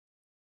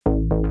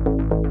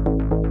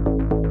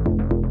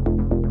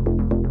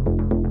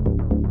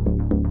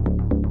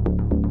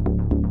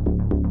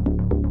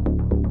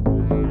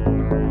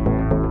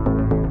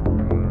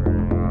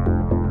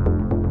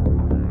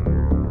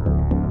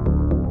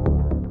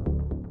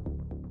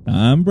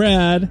I'm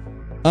Brad.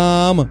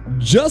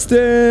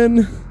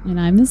 Justin. And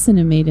I'm the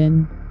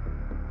Cinemaiden.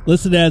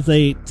 Listed as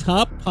a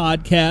top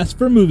podcast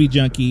for movie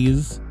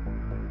junkies,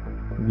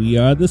 we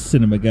are the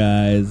Cinema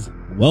Guys.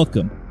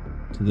 Welcome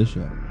to the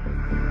show.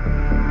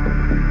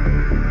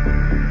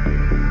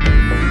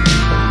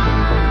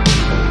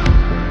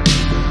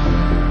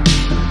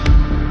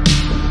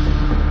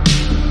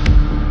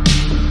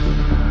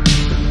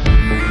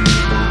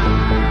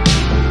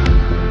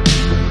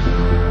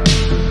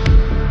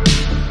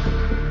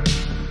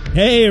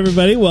 Hey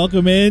everybody,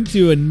 welcome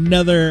into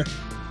another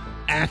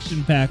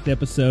action-packed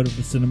episode of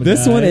the Cinema Guys.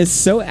 This one is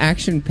so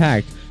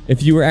action-packed.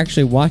 If you were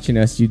actually watching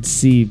us, you'd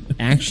see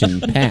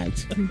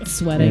action-packed.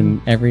 Sweating.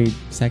 In every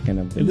second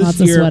of the If this Lots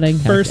is of your sweating.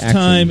 first Action.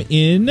 time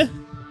in,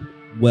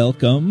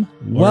 welcome.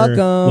 Or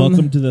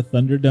welcome to the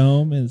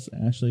Thunderdome, as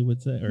Ashley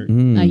would say. Or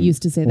I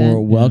used to say that.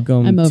 Or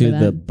welcome I'm over to that.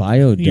 the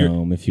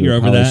Biodome, if you're you're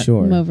over Polly that?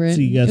 Shore. I'm over it.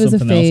 So you got It was a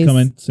something else phase.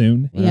 coming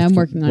soon? Yeah, I'm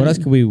working on What it. else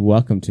could we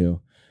welcome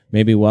to?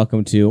 Maybe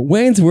welcome to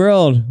Wayne's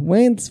World.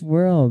 Wayne's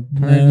World.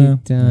 Party Yeah.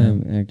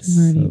 time. Yeah.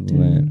 Excellent.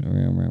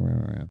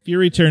 If you're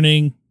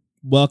returning,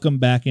 welcome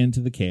back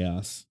into the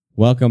chaos.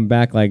 Welcome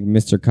back, like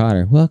Mr.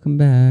 Cotter. Welcome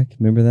back.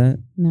 Remember that?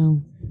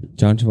 No.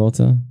 John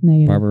Travolta? No, you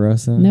don't.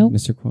 Barbarossa? Nope.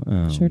 Mr.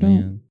 Oh, Sure don't.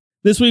 man.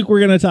 This week we're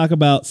going to talk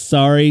about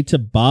Sorry to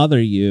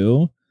Bother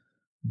You.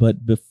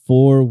 But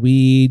before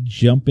we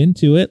jump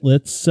into it,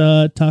 let's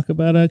talk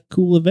about a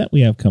cool event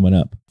we have coming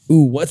up.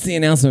 Ooh, what's the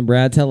announcement,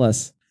 Brad? Tell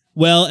us.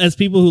 Well, as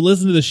people who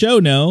listen to the show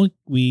know,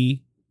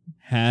 we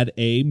had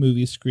a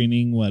movie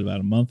screening,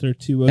 about a month or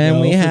two ago? And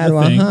we for had the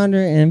thing.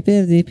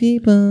 150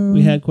 people.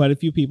 We had quite a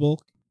few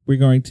people. We're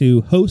going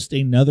to host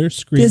another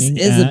screening.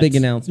 This is a at big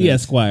announcement. The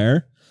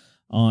Esquire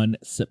on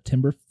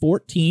September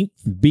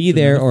 14th. Be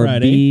there or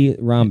Friday, be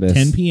rhombus.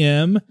 10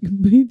 p.m.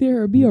 Be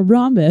there or be a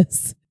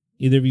rhombus.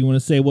 Either of you want to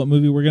say what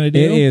movie we're going to do?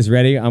 It is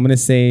ready. I'm going to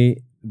say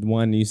the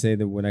one. You say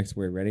the next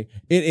word. Ready?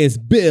 It is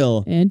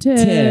Bill And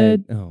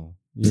Ted. Oh,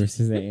 you're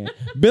saying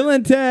Bill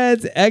and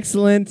Ted's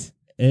Excellent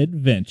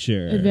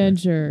Adventure.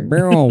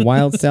 Barrel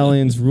Wild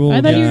Stallions Rule.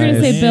 I thought you were going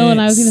to guys. say Bill and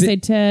I was going to Si- say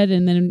Ted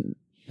and then...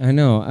 I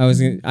know.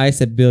 I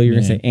said Bill. You're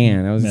going to Yeah. say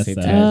Ann. I was going to say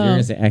Messed Ted. up. You're going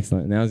to say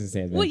Excellent. And I was going to say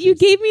Adventures. What, you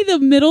gave me the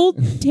middle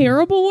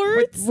terrible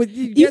words?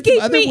 You got gave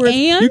some other me words.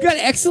 Ann? You got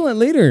Excellent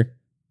later.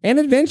 And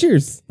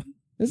Adventures.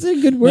 Those are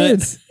good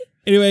words.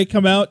 Anyway,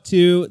 come out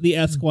to the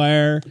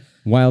Esquire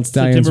Wild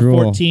Stallions September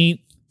Rule. 14th.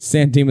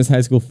 San Dimas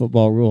High School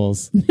football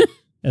rules.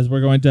 As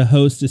we're going to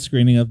host a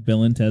screening of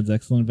Bill and Ted's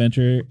Excellent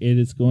Adventure. It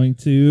is going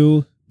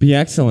to Be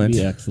excellent.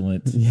 be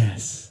excellent.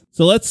 Yes.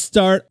 So let's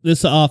start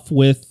this off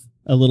with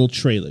a little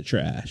trailer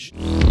trash.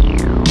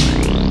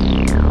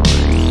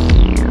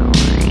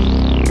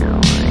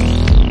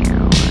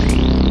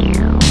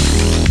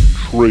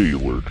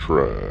 Trailer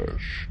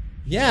trash.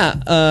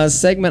 Yeah,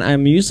 segment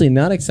I'm usually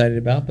not excited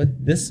about,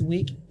 but this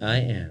week I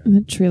am.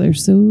 That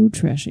trailer's so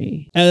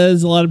trashy.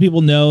 As a lot of people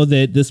know,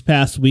 that this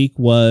past week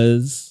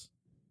was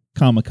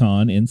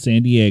Comic-Con in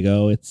San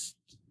Diego. It's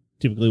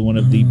typically one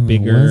of the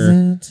bigger... Was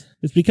it?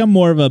 It's become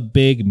more of a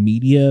big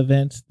media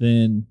event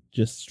than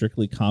just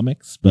strictly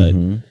comics, but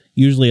Mhm.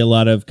 usually a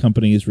lot of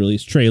companies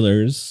release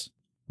trailers,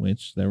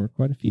 which there were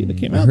quite a few that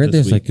came I out heard this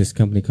there's week. like this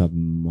company called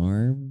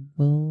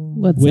Marvel.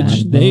 What's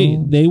Which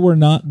that? they were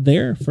not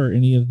there for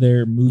any of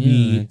their movie.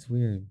 Yeah, it's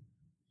weird.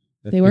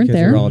 That's They weren't because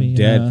there? They're all Movie,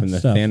 dead from the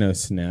stuff. Thanos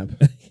snap.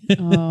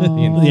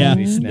 Oh, Yeah,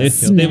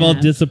 Snap. they've all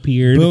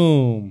disappeared.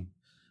 Boom.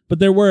 But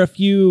there were a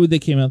few that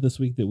came out this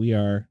week that we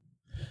are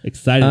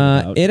excited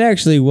about. It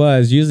actually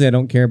was. Usually I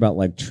don't care about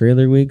like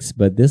trailer weeks,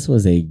 but this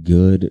was a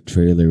good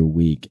trailer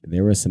week.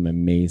 There were some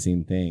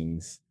amazing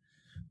things.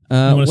 You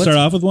want to what's- start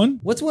off with one?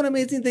 What's one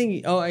amazing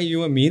thing? Oh, you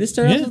want me to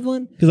start Yeah. off with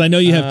one? Because I know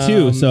you have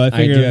two, so I I do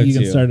figured have you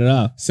can two. start it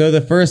off. So the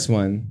first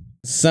one,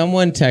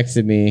 someone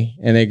texted me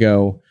and they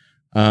go,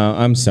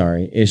 I'm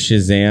sorry, is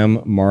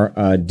Shazam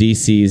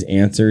DC's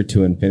answer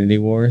to Infinity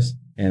Wars?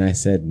 And I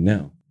said,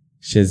 no.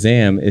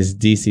 Shazam is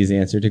DC's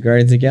answer to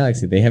Guardians of the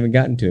Galaxy. They haven't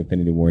gotten to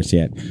Infinity Wars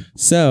yet.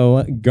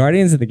 So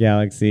Guardians of the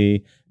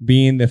Galaxy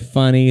being the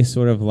funny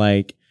sort of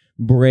like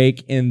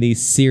break in the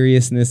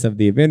seriousness of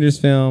the Avengers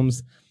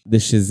films, the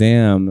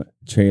Shazam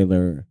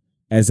trailer,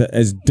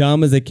 as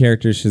dumb as a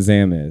character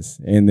Shazam is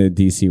in the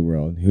DC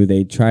world, who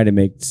they try to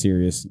make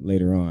serious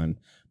later on,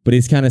 but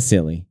he's kind of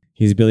silly.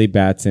 He's Billy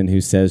Batson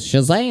who says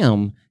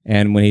Shazam,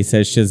 and when he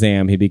says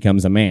Shazam, he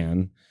becomes a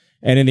man.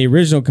 And in the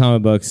original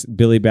comic books,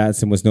 Billy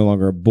Batson was no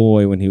longer a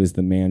boy when he was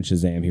the man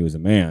Shazam. He was a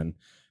man.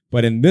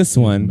 But in this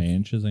one,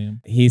 Man Shazam.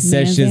 he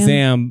says Man-Zam?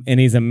 Shazam, and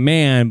he's a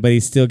man, but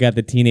he's still got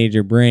the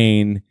teenager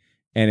brain,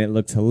 and it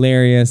looks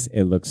hilarious.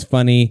 It looks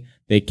funny.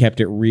 They kept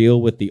it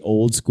real with the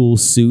old school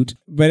suit,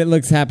 but it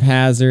looks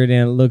haphazard,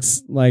 and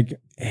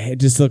it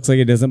just looks like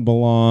it doesn't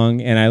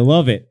belong, and I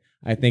love it.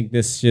 I think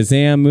this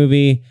Shazam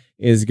movie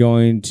is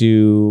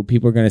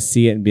people are going to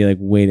see it and be like,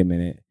 wait a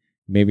minute,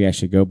 maybe I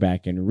should go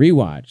back and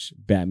rewatch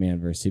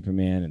Batman vs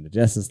Superman and the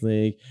Justice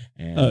League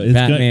and it's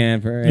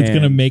Batman. It's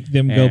going to make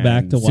them go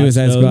back to watch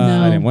Suicide those. Squad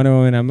No. and Wonder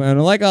Woman. I'm going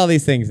to like all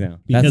these things now.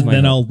 Because That's my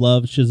then hope. I'll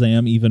love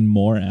Shazam even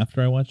more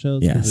after I watch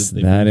those. 'cause Yes,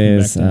 they that bring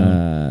me is back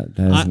down.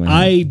 that is my hope.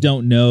 I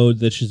don't know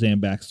the Shazam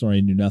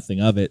backstory, knew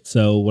nothing of it.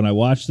 So when I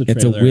watched the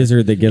It's a trailer,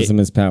 wizard that gives him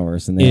his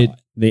powers, and it-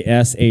 the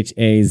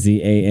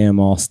SHAZAM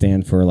all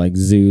stand for like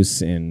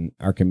Zeus and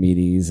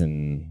Archimedes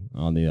and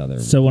all the other.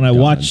 so when I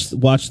gods.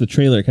 watched the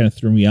trailer, it kind of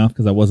threw me off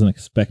because I wasn't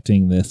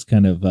expecting this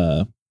kind of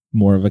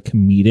more of a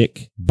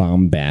comedic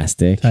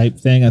bombastic. type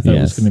thing. I thought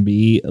it was Yes. going to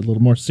be a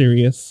little more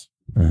serious.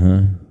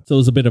 Uh-huh. So it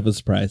was a bit of a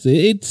surprise.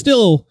 It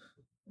still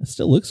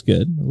looks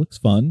good. It looks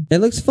fun. It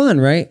looks fun,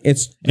 right?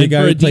 It's the And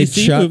guy for a who plays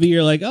DC Chuck movie,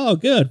 you're like, oh,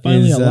 good,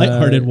 finally is, a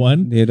lighthearted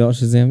one. The adult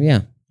Shazam.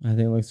 Yeah, I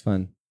think it looks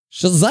fun.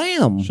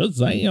 Shazam!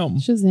 Shazam!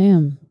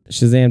 Shazam.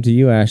 Shazam to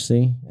you,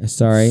 Ashley.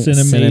 Sorry,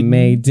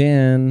 Cinemaiden.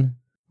 Cinemaiden.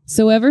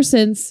 So ever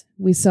since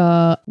we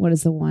saw, what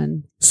is the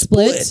one?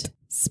 Split.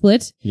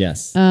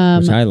 Yes,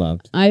 Um, which I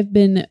loved. I've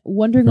been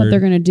wondering what Heard. they're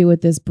going to do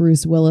with this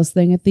Bruce Willis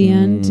thing at the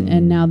end, Mm.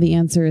 and now the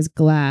answer is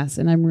Glass,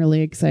 and I'm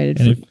really excited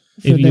And for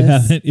if you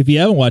this. if you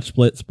haven't watched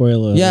Split,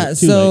 spoiler. Yeah, alert,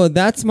 too so late.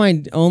 that's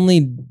my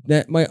only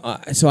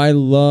so I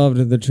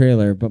loved the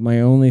trailer, but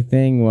my only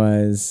thing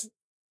was,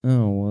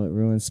 oh well, it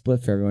ruined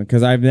Split for everyone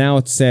because I've now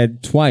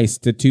said twice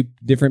to two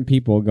different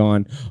people,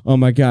 going, "Oh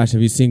my gosh,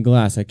 have you seen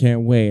Glass? I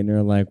can't wait!" And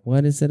they're like,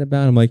 "What is it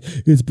about?" I'm like,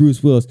 "It's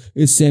Bruce Willis,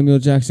 it's Samuel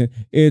Jackson,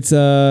 it's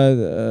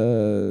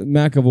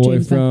McAvoy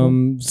James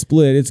from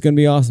Split. It's gonna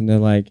be awesome." They're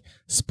like,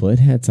 "Split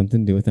had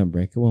something to do with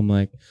Unbreakable." I'm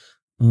like,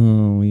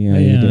 "Oh yeah,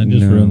 you I didn't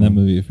just know." ruined that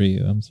movie for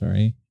you. I'm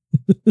sorry.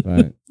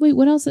 But Wait,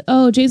 what else?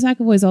 Oh, James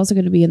McAvoy is also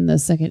going to be in the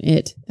second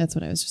It. That's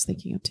what I was just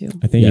thinking of too.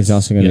 I think Yes, he's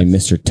also going to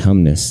yes. be Mr.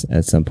 Tumnus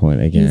at some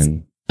point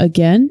again.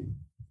 Again?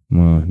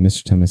 Well,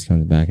 Mr. Tumnus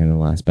comes back in the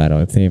last battle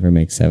if they ever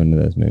make 7 of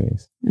those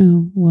movies.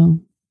 Oh, well.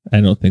 I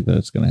don't think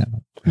that's going to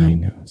happen. I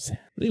know. Sad.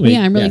 But anyway,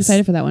 yeah, I'm really yes.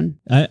 excited for that one.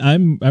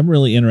 I'm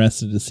really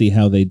interested to see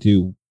how they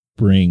do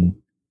bring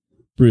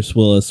Bruce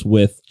Willis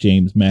with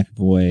James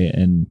McAvoy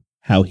and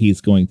how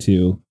he's going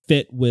to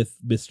fit with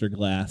Mr.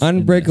 Glass. in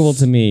Unbreakable this.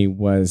 to me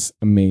was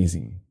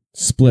amazing.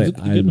 Split, It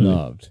was a I good movie.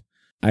 loved.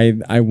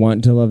 I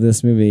want to love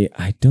this movie.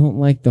 I don't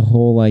like the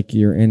whole like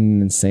you're in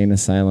an insane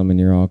asylum and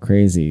you're all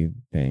crazy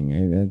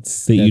thing.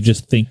 That's that you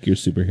just think you're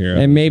superhero.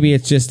 and maybe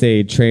it's just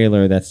a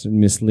trailer that's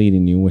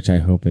misleading you, which I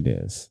hope it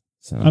is.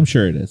 So I'm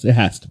sure it is. It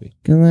has to be.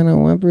 because I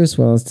don't want Bruce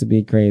Willis to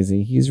be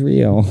crazy. He's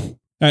real, All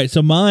right,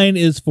 so mine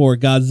is for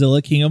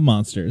Godzilla King of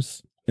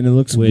Monsters. and it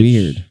looks which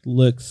weird.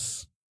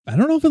 Looks, I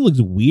don't know if it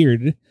looks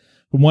weird.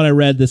 From what I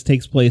read, this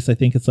takes place, I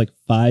think it's like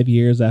 5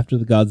 years after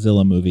the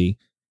Godzilla movie.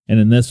 And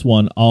in this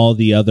one, all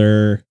the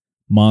other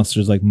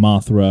monsters like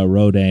Mothra,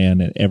 Rodan,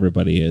 and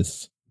everybody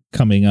is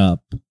coming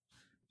up.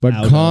 But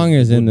out Kong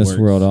of is in this woodworks.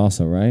 world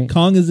also, right?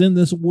 Kong is in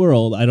this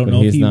world. I don't But know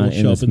if he's he will not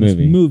in show up this in this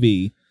movie.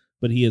 movie,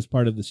 but he is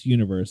part of this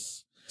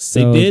universe.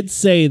 So They did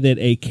say that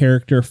a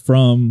character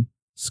from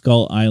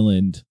Skull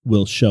Island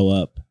will show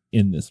up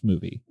in this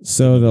movie.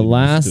 So the Maybe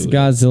last just do it.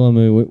 Godzilla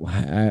movie,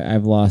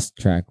 I've lost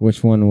track.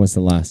 Which one was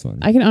the last one?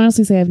 I can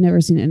honestly say I've never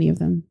seen any of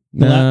them.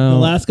 The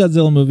last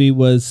Godzilla movie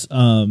was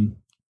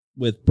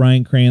with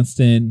Bryan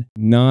Cranston.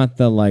 not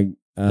the like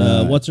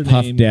what's her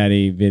Puff name?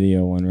 Daddy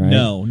video one, right?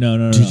 No. No.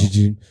 No.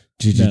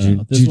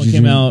 This one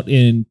came out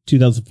in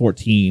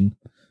 2014,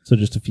 so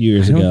just a few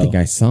years I don't ago. think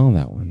I saw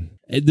that one.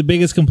 The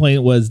biggest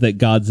complaint was that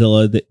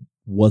Godzilla that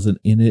wasn't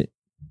in it.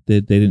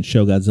 That they didn't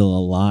show Godzilla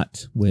a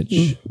lot,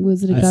 which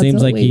Was it a It Godzilla?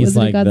 seems like Wait, he's was it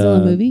like a Godzilla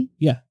the- movie?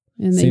 Yeah.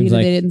 And they, Seems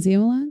like- they didn't see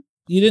him a lot?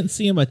 you didn't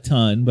see him a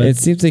ton. But It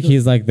seems like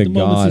he's like the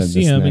moments god you of see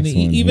this him, next and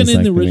one. even He's in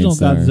like the main original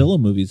star. Godzilla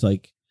movies,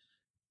 like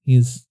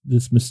he's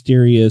this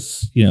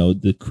mysterious,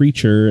 the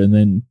creature, and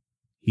then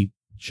he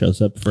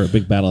shows up for a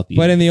big battle at the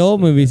But end. in the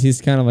old movies, he's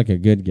kind of like a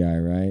good guy,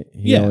 right?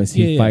 He Yeah,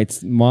 he yeah.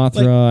 fights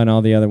Mothra, and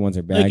all the other ones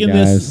are bad like in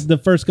guys. the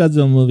first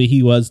Godzilla movie,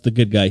 he was the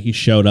good guy. He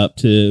showed up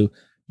to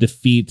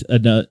defeat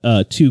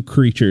two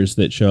creatures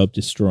that show up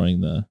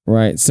destroying the.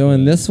 Right. So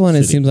in this one, it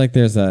city. seems like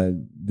there's a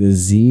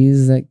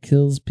disease that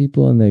kills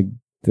people, and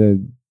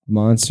the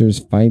monsters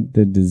fight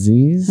the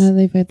disease. How do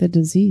they fight the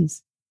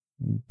disease?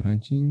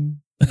 Punching.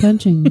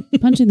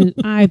 Punching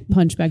I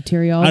punch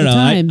bacteria all I don't the know.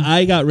 time.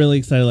 I got really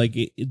excited. Like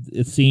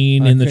it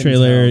scene I in the couldn't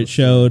trailer, tell. it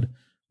showed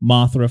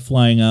Mothra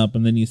flying up,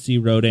 and then you see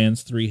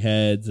Rodan's 3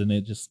 heads, and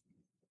it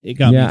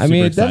got me. Yeah, I super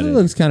mean, it excited.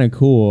 definitely looks kind of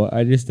cool.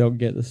 I just don't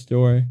get the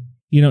story.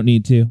 You don't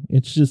need to.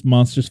 It's just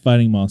monsters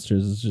fighting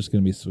monsters. It's just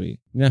gonna be sweet.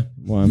 Yeah.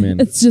 Well, I mean,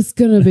 It's just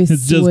gonna be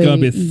It's just gonna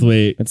be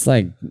sweet. it's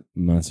like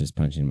monsters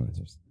punching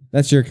monsters.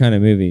 That's your kind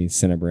of movie,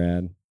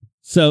 Cinebrad.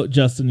 So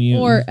Justin, you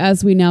Or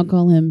as we now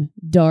call him,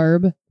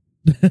 Darb.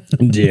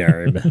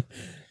 Derb.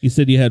 you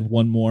said you had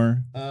one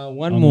more.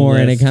 One On the more,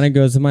 and it list. kind of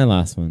goes to my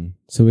last one.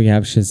 So we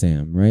have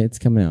Shazam, right? It's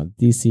coming out.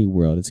 DC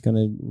World. It's going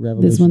to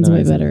revolutionize. This one's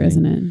way better,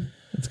 everything. isn't it?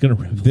 It's gonna.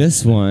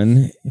 This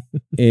one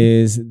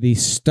is the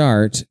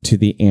start to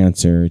the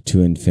answer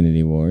to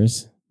Infinity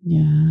Wars.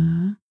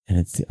 Yeah. and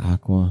it's the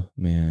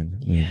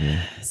Aquaman movie.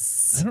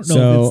 I don't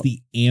know if it's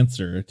the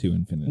answer to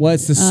Infinity War.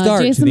 What's the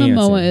start Jason to the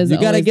Momoa answer? is You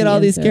got to always get the all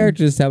these answer.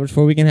 characters established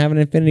before we can have an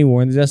Infinity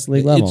War in the Justice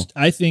League level.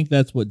 I think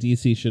that's what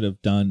DC should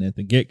have done at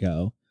the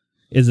get-go,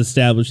 is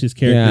establish these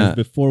characters Yeah.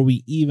 before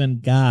we even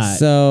got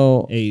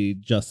So a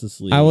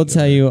Justice League. I will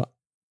tell you,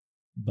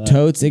 but,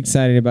 totes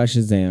excited about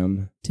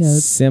Shazam.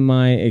 Totes.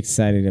 Semi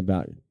excited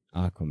about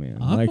Aquaman.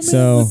 Like Aquaman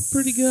so, was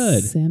pretty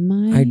good.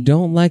 Semi. I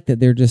don't like that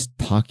they're just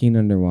talking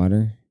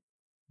underwater.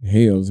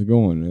 Hey, how's it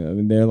going? I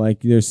mean, they're like,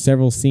 there's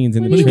several scenes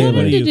in What the do you want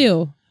trailer. him to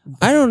do?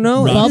 I don't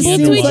know. Bubble This to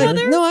seems each like-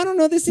 other? No, I don't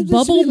know. This seems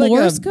Bubble this seems like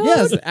Morse a, code?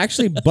 Yes,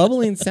 actually,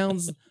 bubbling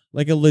sounds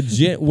like a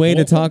legit way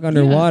to talk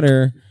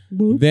underwater.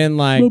 Than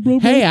like,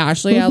 hey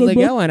Ashley, how's it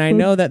going? I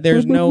know that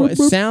there's no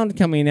sound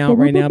coming out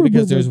right now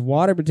because there's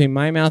water between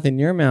my mouth and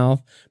your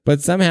mouth,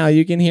 but somehow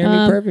you can hear me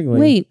perfectly.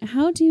 Wait,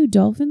 how do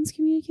dolphins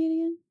communicate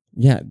again?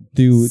 Yeah,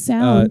 through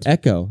Sound.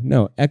 echo.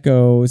 No,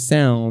 echo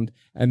sound,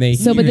 and they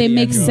So, hear but they the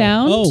make echo.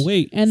 sound. Oh,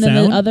 wait, and then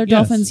sound? the other Yes.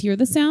 dolphins hear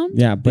the sound.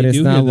 Yeah, but They it's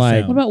do not hear the like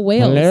sound. What about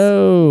whales?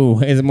 hello.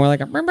 Is it more like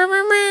a meow, meow,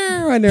 meow,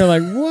 meow, and they're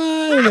like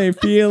what? And they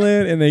feel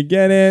it and they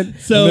get it.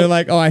 So- and they're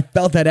like, oh, I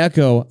felt that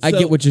echo. I So-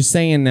 get what you're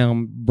saying now,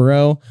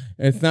 bro.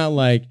 It's not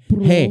like,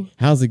 hey,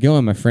 how's it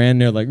going, my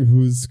friend? They're like, oh,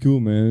 it's cool,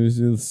 man.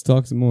 Let's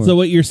talk some more. So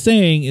what you're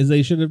saying is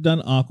they should have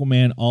done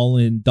Aquaman all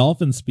in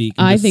dolphin speak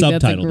and I just think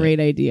that's a subtitled great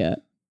it. idea.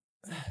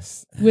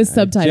 With I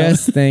subtitles.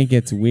 just think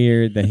it's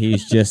weird that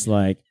he's just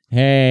like,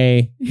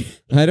 hey.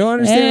 I don't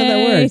understand how that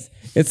Hey. works.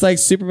 It's like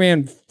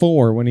Superman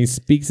 4 when he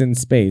speaks in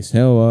space.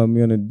 Oh, I'm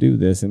going to do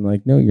this. I'm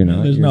like, no, you're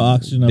not. There's You're no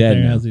oxygen up dead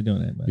there. now. How's he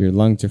doing it? But- Your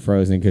lungs are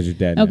frozen because you're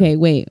dead now. Okay,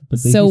 wait.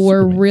 But they So use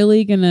we're Superman.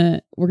 really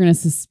we're gonna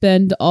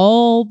suspend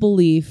all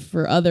belief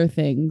for other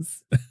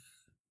things.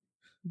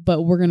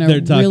 But we're gonna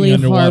They're talking really harp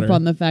underwater.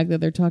 on the fact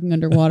that they're talking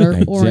underwater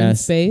I or in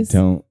just space.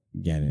 don't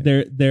get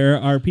it. There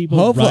are people.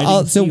 Hopefully,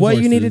 riding so what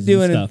you need to seahorses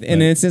do and in, stuff, in an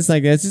but- instance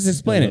like this is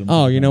explain Let it. them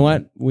Oh, talk you know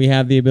about what? We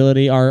have the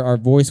ability. Our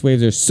voice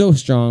waves are so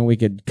strong we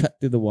could cut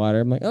through the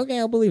water. I'm like, okay,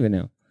 I'll believe it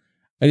now.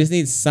 I just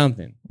need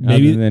something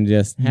Maybe- other than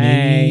just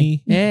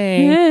hey,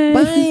 Hey.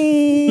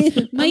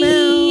 bye,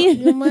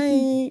 Bye.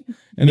 bye.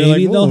 And they're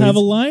Maybe like, they'll "Whoa, have a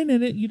he's-" line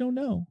in it. You don't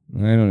know. I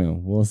don't know.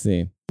 We'll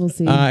see. We'll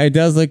see. It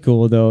does look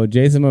cool though.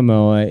 Jason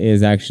Momoa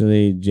is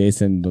actually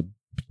Jason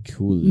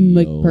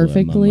Coolio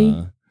Perfectly?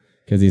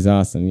 because he's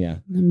awesome. Yeah,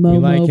 Momo we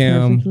like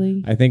him.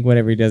 perfectly. I think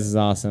whatever he does is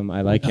awesome.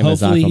 I like him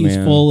Hopefully, as Aquaman. he's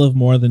full of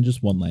more than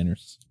just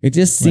one-liners. It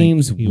just like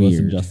seems he was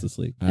in weird. Justice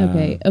League.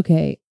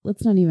 Okay.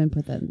 Let's not even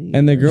put that in the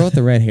And the universe. girl with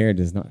the red hair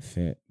does not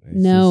fit. It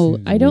No, just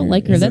seems I don't weird.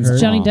 like her. Is it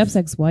That's Johnny off? Depp's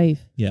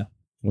ex-wife.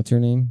 What's her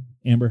name?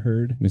 Amber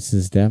Heard.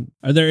 Mrs. Depp.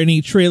 Are there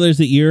any trailers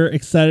that you're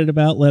excited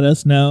about? Let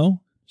us know.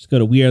 Just go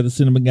to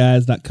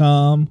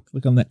wearethecinemagaguys.com,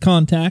 click on that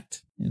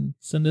contact, and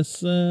send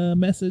us a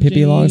message.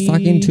 Pippi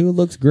Longstocking 2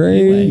 looks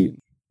great. Anyway.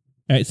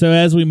 All right, so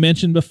as we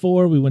mentioned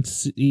before, we went to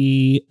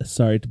see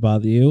Sorry to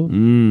Bother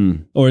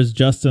You. Or as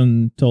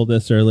Justin told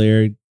us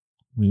earlier,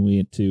 we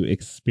went to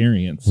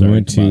experience We Sorry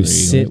went to to Bother You.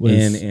 sit It was-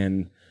 in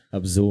and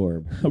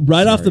absorb.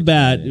 Right off Sorry the to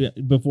bat, Bother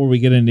You. before we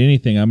get into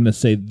anything, I'm going to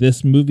say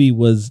this movie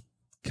was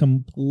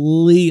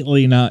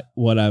completely not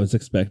what I was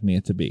expecting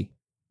it to be.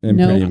 And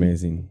No. pretty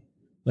amazing.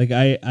 Like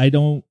I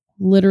don't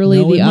Literally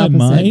know the in opposite.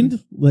 my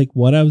mind like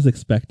what I was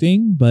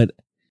expecting, but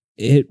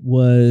it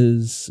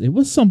was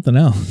something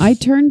else. I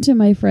turned to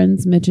my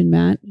friends Mitch and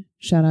Matt.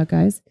 Shout out,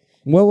 guys.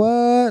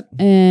 What?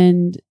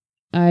 And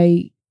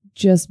I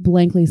just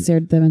blankly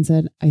stared at them and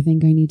said, I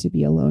think I need to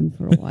be alone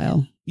for a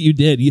while. You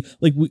did.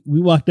 We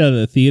walked out of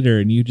the theater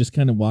and you just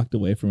kind of walked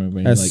away from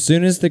everybody. As like,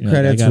 soon as the you know, like,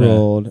 credits I gotta-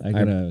 rolled,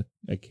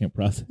 I can't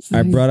process.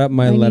 I brought up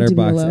my I need to be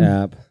Letterbox alone.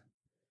 app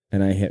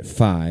and I hit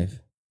 5.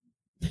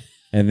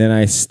 And then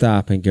I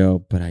stop and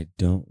go, but I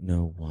don't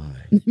know why.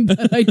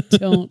 But I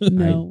don't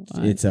know.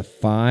 why. It's a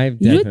 5.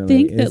 You Definitely. would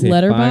think that It's a 5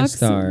 Letterbox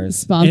stars,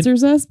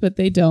 sponsors us, but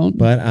they don't.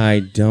 but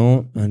I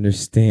don't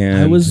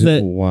understand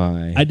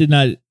why. I did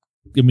not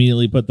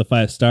immediately put the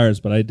 5 stars,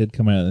 but I did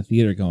come out of the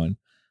theater going,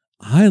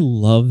 I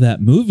love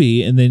that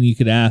movie. And then you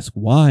could ask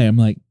why. I'm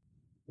like,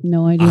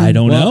 no idea. I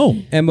don't Well,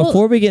 know. And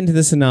before we get into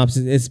the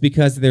synopsis, it's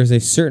because there's a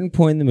certain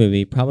point in the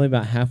movie, probably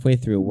about halfway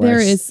through, where There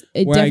I, is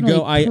a where I go,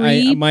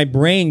 definitely my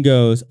brain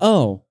goes,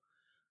 oh,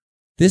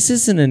 this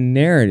isn't a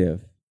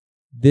narrative.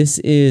 This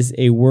is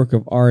a work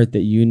of art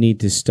that you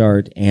need to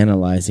start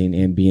analyzing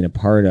and being a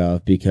part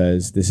of,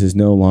 because this is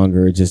no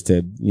longer just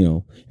a,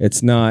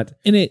 it's not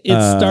And it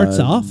starts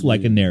off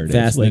like a narrative.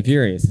 Fast like, and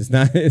Furious. It's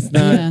not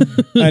Yeah.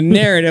 a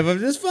narrative of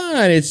just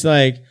fun. It's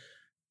like,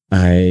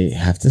 I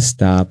have to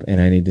stop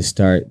and I need to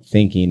start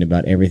thinking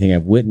about everything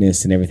I've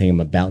witnessed and everything I'm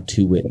about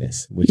to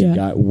witness, which Yeah. it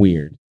got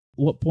weird.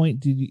 What point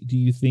do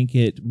you think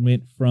it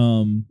went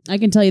from I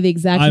can tell you the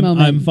exact I'm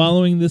moment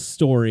following this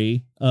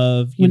story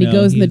of when he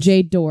goes in the he's-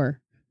 jade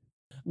door.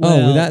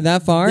 well,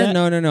 that far? that-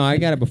 No. I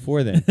got it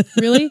before then.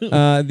 Really?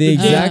 The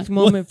exact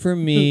moment for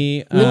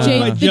me. Well,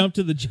 jade- I the- jumped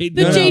to the jade.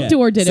 the door. jade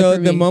door did so it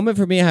for me. the moment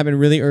for me happened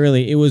really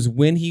early. It was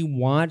when he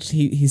watched.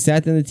 He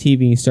sat on the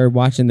TV and started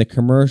watching the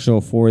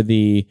commercial for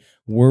the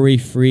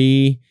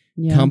worry-free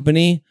Yeah.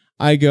 company.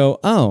 I go,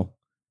 oh,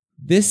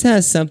 this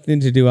has something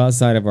to do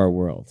outside of our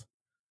world.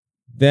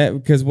 That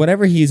because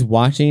whatever he's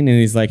watching and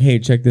he's like, hey,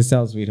 check this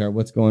out, sweetheart.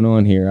 What's going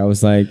on here? I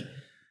was like,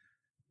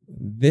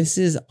 this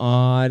is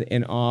odd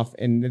and off.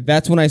 And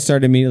that's when I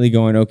started immediately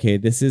going, okay,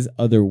 this is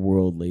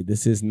otherworldly.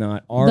 This is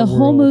not our The world.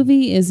 whole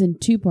movie is in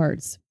 2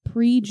 parts: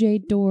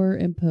 pre-Jade Door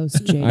and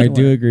post-Jade Door. I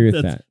do agree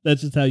with that.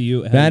 That's just how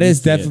you. That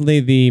is definitely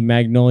the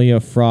Magnolia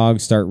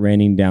frogs start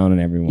raining down on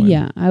everyone.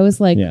 Yeah, I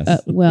was like,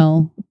 Yes.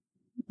 well,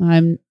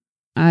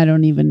 I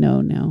don't even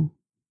know now.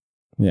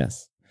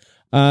 Yes.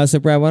 So,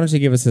 Brad, why don't you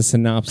give us a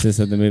synopsis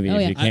of the movie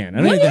if you can?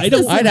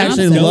 I'd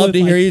actually love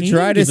to hear you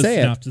try to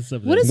say it.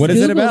 What does What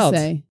is it Google about?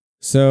 say?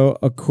 So,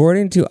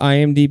 according to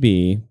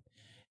IMDb,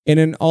 in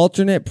an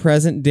alternate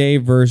present-day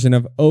version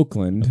of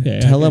Oakland,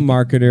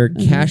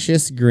 telemarketer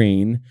Cassius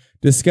Green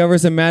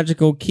discovers a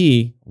magical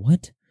key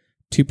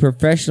to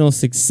professional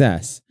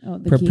success,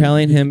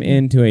 propelling him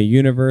into a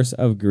universe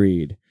of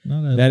greed.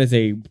 That is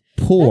a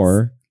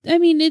poor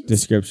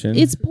description.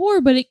 It's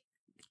poor, but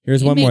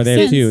Here's one more.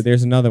 They have 2.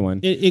 There's another one.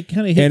 It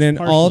kind of hits in an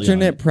partially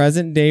alternate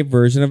present-day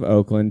version of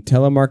Oakland,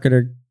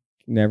 telemarketer.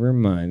 Never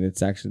mind.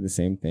 It's actually the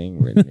same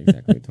thing written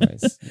exactly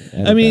twice.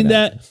 I mean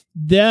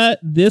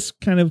this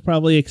kind of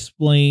probably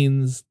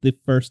explains the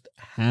first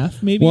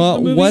half, maybe. Well, of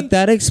the movie. what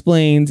that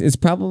explains is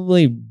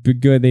probably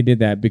good they did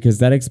that because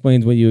that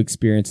explains what you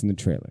experience in the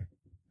trailer.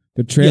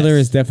 The trailer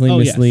is definitely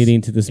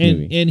misleading to this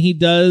movie, and he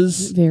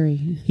does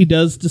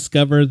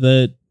discover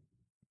the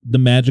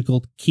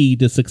magical key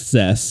to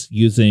success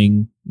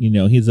using.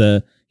 He's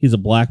a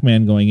black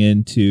man going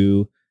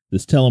into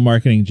this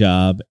telemarketing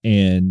job,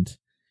 and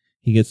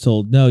he gets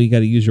told, no, you got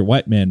to use your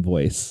white man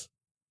voice.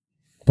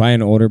 By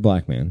an older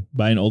black man.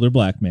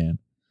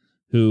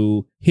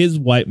 Who his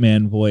white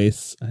man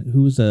voice,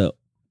 who's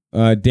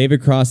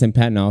David Cross and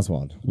Patton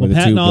Oswalt.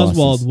 Patton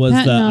Oswalt was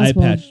the eye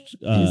patch,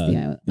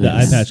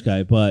 eye patch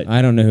guy, but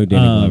I don't know who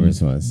Danny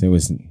Glover's was. It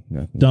was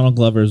nothing. Donald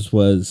Glover's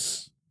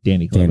was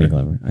Danny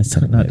Glover. I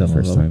said it not the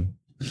first time.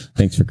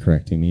 Thanks for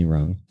correcting me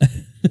wrong.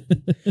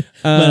 But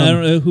I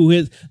don't know who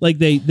his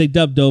they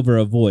dubbed over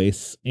a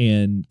voice,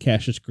 and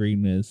Cassius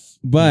Green is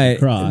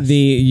Cross.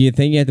 The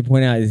thing you have to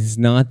point out is it's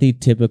not the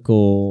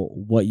typical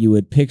what you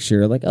would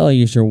picture, like, oh,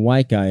 use your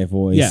white guy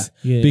voice.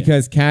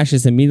 Because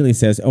Cassius immediately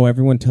says, oh,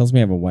 everyone tells me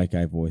I have a white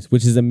guy voice,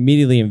 which is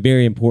immediately and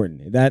very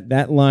important.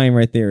 That line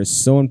right there is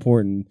so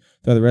important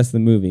for the rest of the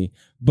movie.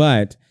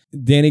 But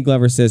Danny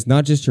Glover says,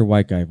 not just your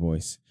white guy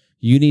voice.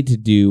 You need to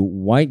do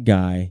white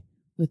guy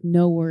with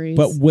no worries,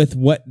 but with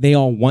what they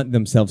all want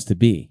themselves to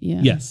be. Yeah.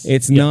 Yes.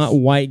 It's not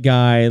white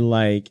guy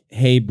like,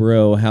 hey,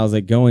 bro, how's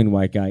it going,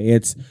 white guy?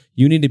 It's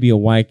you need to be a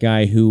white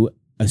guy who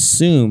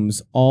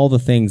assumes all the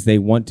things they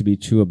want to be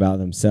true about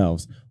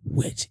themselves,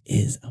 which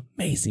is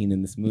amazing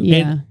in this movie.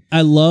 Yeah. And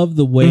I love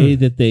the way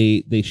that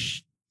they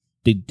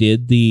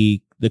did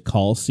the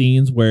call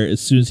scenes where as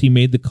soon as he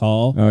made the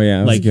call,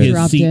 like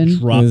his seat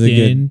dropped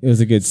in. It was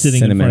a good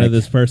sitting in front of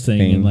this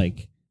person and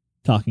like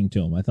talking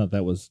to him. I thought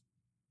that was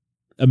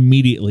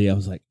immediately. I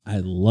was like,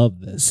 I love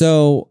this.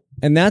 So,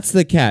 and that's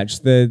the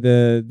catch.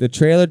 The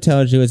trailer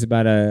tells you it's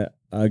about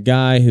a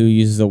guy who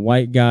uses a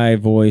white guy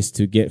voice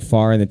to get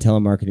far in the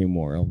telemarketing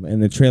world,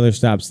 and the trailer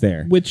stops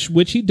there. Which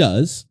he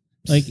does.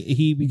 Like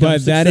he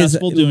becomes but that is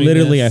successful doing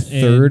literally a this,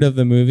 third of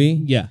the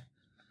movie. Yeah.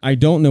 I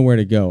don't know where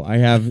to go. I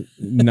have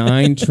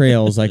 9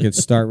 trails I could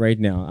start right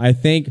now. I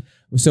think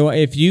so.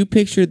 If you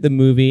pictured the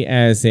movie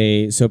as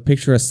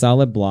picture a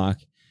solid block,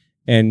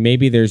 and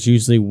maybe there's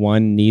usually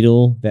one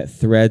needle that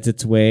threads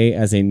its way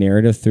as a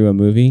narrative through a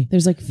movie.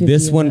 There's like 50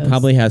 This of one those.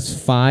 probably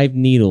has 5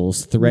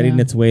 needles threading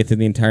its way through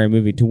the entire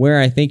movie, to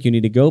where I think you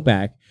need to go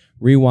back,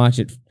 rewatch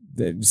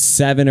it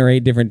 7 or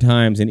 8 different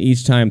times, and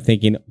each time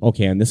thinking,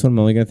 okay, on this one I'm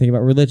only going to think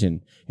about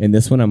religion, and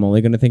this one I'm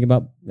only going to think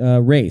about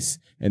race,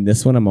 and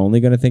this one I'm only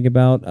going to think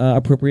about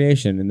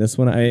appropriation, and this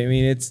one,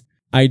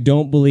 I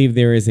don't believe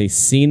there is a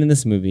scene in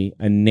this movie,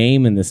 a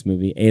name in this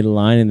movie, a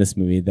line in this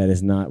movie that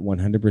is not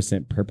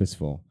 100%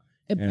 purposeful.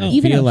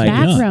 Even a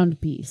background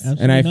piece.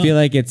 And I feel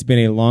like it's been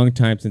a long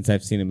time since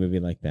I've seen a movie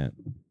like that.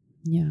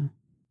 Yeah.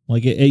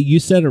 Like you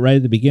said it right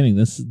at the beginning.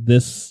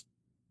 This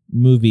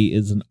movie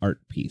is an art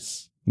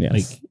piece. Yes.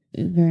 Like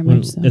very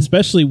much so.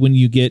 Especially when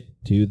you get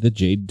to the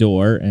Jade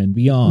Door and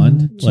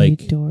beyond.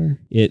 Jade Door.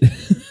 It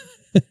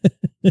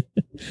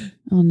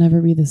I'll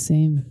never be the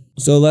same.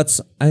 So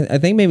I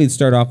think maybe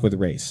start off with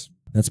race.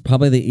 That's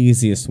probably the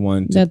easiest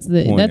one. That's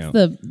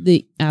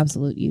the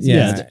absolute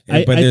easiest.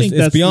 Yeah, but I think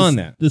it's beyond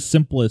that. The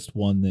simplest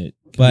one that.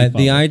 But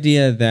the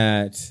idea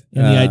that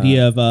and the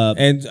idea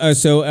of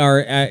so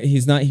our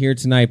he's not here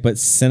tonight, but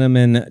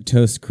Cinnamon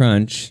Toast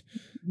Crunch,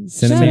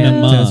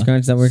 Cinema Toast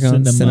Crunch. Is that what we're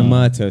calling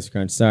Cinema Toast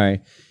Crunch?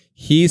 Sorry,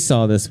 he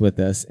saw this with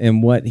us,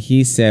 and what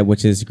he said,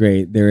 which is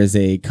great. There is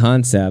a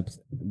concept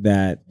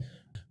that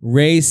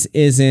race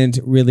isn't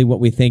really what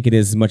we think it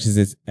is as much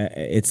as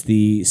it's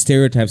the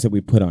stereotypes that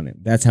we put on it.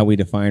 That's how we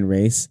define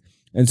race.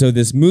 And so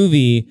this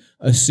movie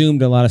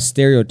assumed a lot of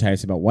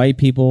stereotypes about white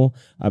people,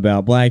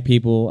 about black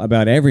people,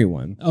 about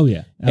everyone. Oh,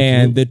 yeah. Absolutely.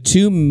 And the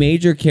 2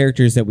 major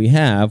characters that we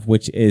have,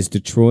 which is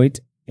Detroit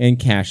and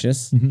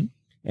Cassius,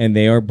 and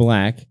they are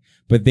black,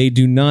 but they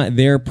do not.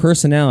 Their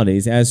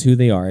personalities, as who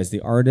they are, as the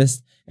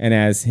artist, and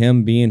as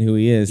him being who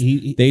he is,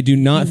 they do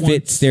not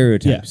fit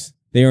stereotypes.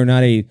 They are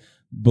not a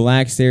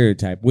black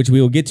stereotype, which we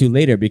will get to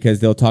later because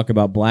they'll talk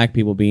about black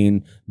people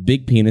being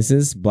big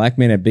penises. Black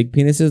men have big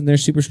penises and they're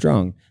super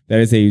strong. That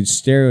is a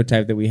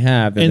stereotype that we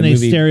have. That and the they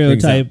movie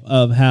stereotype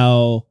of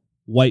how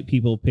white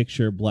people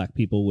picture black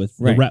people with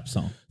the rap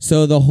song.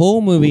 So the whole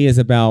movie is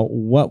about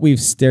what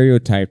we've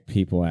stereotyped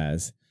people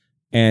as,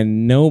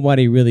 and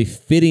nobody really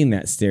fitting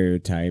that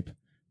stereotype,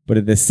 but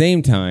at the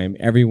same time,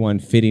 everyone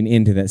fitting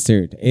into that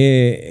stereotype.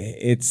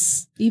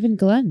 It's even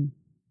Glenn.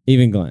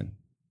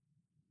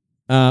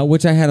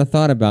 Which I had a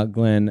thought about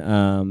Glenn,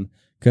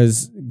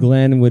 because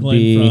Glenn would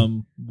be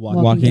from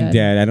Walking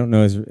Dead. I don't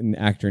know his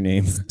actor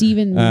name.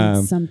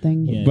 Steven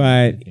something. Yeah.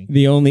 But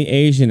the only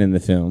Asian in the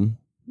film.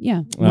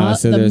 Yeah.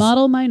 So the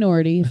model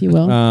minority, if you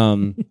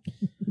will.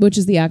 Which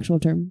is the actual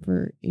term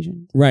for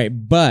Asian. Right.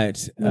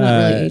 But Well,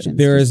 not really Asians,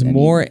 there just is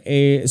more.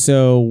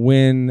 So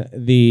when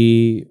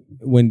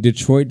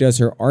Detroit does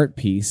her art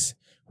piece,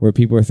 where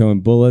people are throwing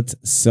bullets,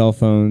 cell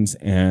phones,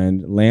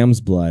 and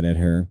lamb's blood at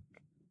her,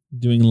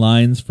 doing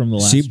lines from the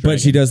last Dragon. But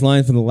she does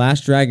lines from The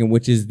Last Dragon,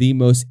 which is the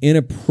most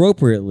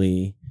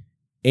inappropriately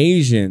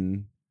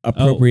Asian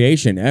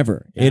appropriation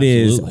ever. It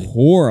is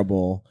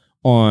horrible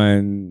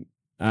on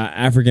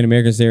African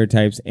American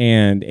stereotypes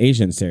and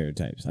Asian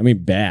stereotypes. I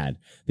mean, bad.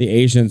 The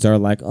Asians are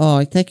like,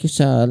 oh, thank you,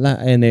 sir,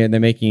 and they're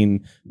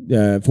making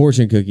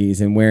fortune cookies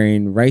and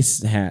wearing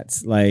rice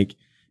hats, like,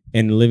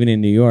 and living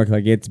in New York.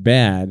 Like, it's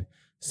bad.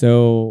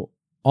 So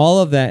all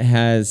of that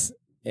has.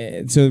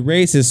 So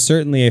race is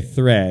certainly a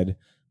thread.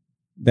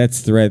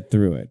 That's thread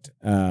through it,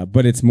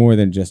 but it's more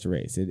than just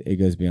race. It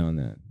goes beyond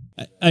that.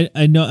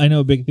 I know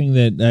a big thing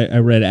that I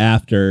read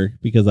after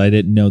because I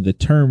didn't know the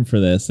term for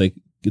this. Like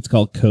it's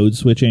called code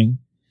switching,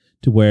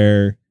 to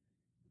where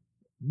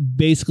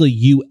basically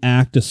you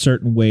act a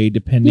certain way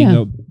depending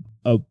on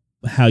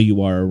how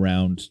you are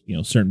around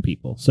certain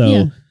people.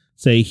 So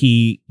say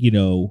he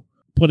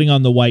putting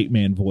on the white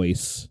man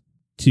voice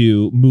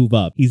to move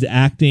up. He's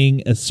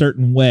acting a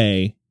certain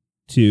way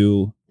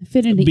to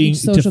fit into each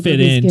social to fit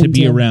group in, to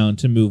be around,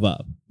 to move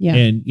up. Yeah.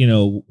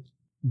 And,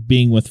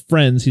 being with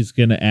friends, he's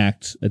going to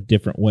act a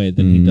different way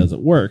than he does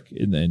at work,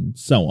 and then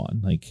so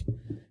on. Like,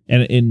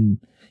 and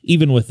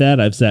even with that,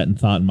 I've sat and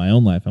thought in my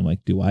own life, I'm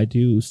like, do I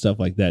do stuff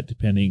like that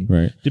depending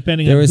on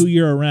who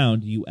you're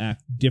around, you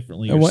act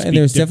differently. And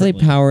there's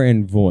definitely power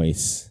in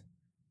voice.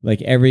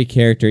 Like every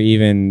character,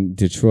 even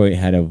Detroit,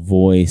 had a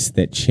voice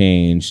that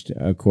changed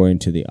according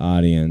to the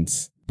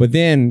audience. But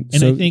then,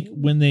 and I think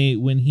when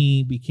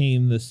he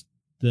became the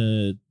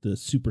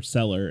super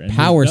seller and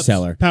power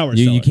seller,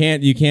 you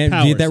can't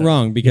get that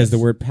wrong because the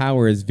word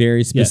power is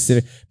very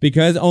specific.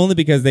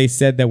 Because they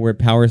said that word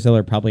power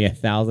seller probably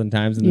 1,000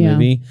 times in the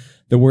movie.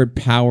 The word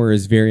power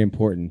is very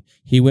important.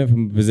 He went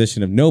from a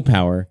position of no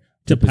power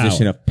to a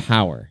position of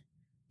power.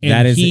 And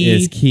that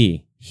is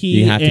key.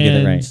 You have to get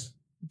it right.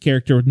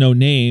 Character with no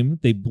name,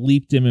 they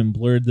bleeped him and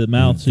blurred them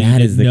out, so that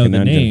you is didn't know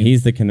conundrum. the name.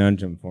 He's the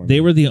conundrum for me.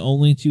 They were the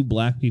only two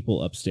black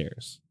people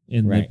upstairs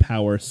in the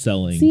power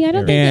selling. See, I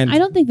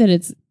don't think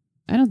it's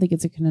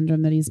a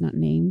conundrum that he's not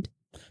named.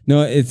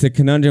 No, it's a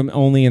conundrum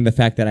only in the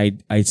fact that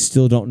I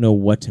still don't know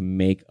what to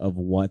make of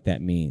what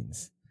that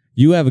means.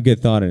 You have a good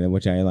thought in it,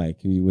 which I like,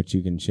 which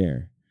you can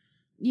share.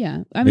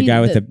 Yeah, the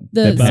guy with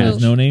the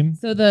no name.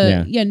 So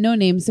no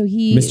name. So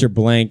he Mr.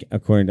 Blank,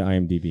 according to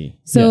IMDb.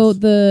 So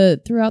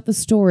throughout the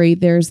story,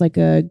 there's like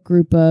a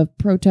group of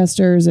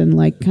protesters and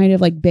like kind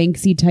of like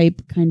Banksy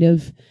type kind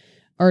of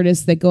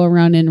artists that go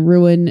around and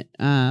ruin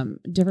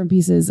different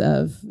pieces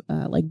of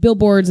like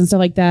billboards and stuff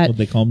like that. What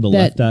they call them, the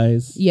Left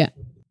Eyes. Yeah,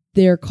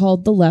 they're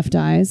called the Left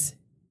Eyes,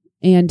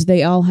 and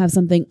they all have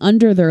something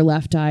under their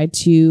left eye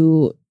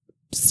to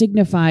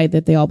signify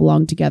that they all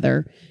belong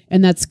together,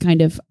 and that's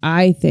kind of,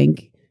 I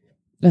think,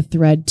 a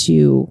thread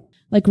to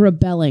like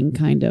rebelling,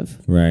 kind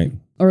of, right?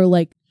 Or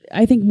like,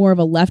 I think more of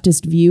a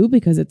leftist view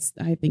because it's,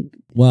 I think,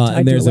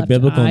 and there's a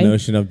biblical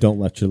notion of don't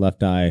let your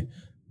left eye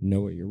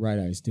know what your right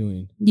eye is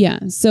doing.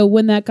 Yeah. So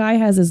when that guy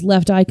has his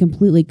left eye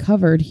completely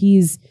covered,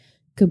 he's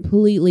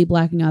completely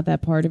blacking out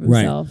that part of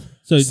himself.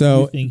 Right.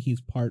 So you think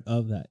he's part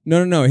of that?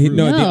 No.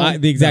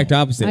 The exact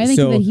opposite. I think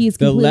that he's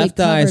the completely left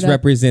eyes up.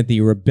 represent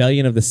the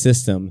rebellion of the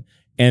system.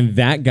 And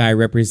that guy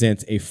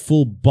represents a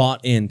full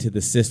bought into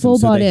the system,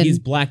 so that he's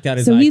blacked out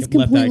his left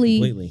eye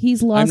completely.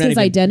 He's lost his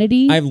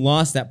identity. I've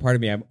lost that part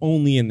of me. I'm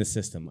only in the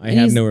system. I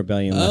have no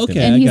rebellion left.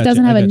 And he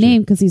doesn't have a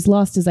name because he's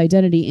lost his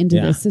identity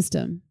into the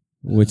system,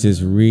 which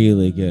is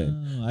really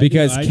good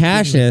because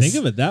Cassius.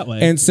 Think of it that way.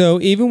 And so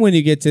even when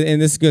you get to,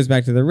 and this goes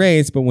back to the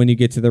race, but when you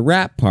get to the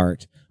rap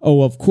part,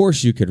 of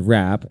course you could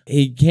rap.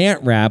 He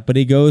can't rap, but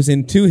he goes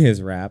into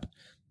his rap.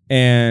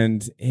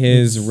 And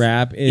his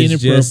rap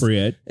is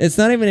inappropriate. It's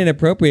not even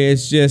inappropriate.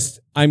 It's just,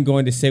 I'm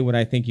going to say what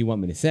I think you want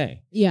me to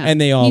say. Yeah.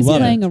 And they all love it. He's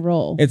playing a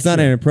role. It's not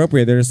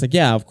inappropriate. They're just like,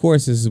 yeah, of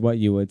course, this is what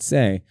you would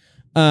say.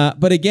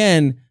 But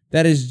again,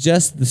 that is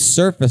just the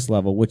surface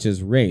level, which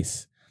is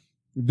race.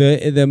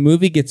 The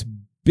movie gets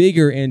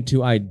bigger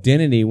into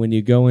identity when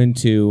you go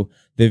into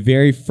the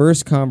very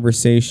first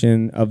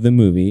conversation of the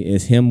movie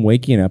is him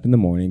waking up in the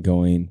morning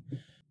going,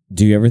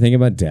 do you ever think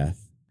about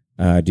death?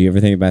 Do you ever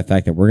think about the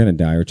fact that we're going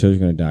to die, our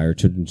children are going to die, our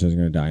children's children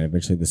are going to die, and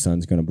eventually the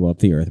sun's going to blow up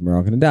the earth and we're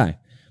all going to die?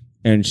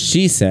 And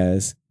she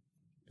says,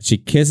 she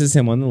kisses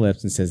him on the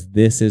lips and says,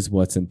 this is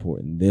what's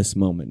important, this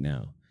moment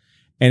now.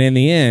 And in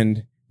the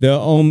end, the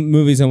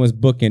movie's almost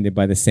bookended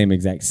by the same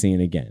exact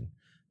scene again.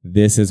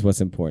 This is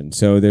what's important.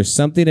 So there's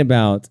something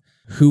about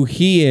who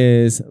he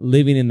is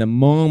living in the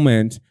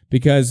moment,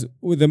 because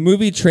the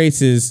movie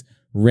traces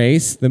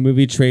race, the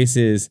movie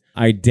traces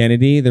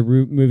identity, the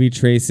movie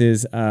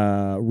traces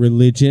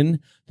religion,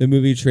 the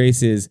movie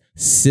traces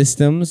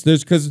systems.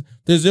 Because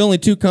there's only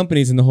two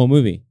companies in the whole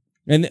movie.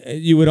 And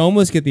you would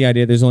almost get the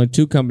idea there's only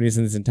two companies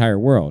in this entire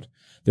world.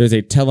 There's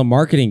a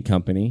telemarketing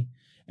company,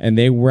 and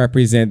they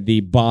represent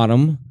the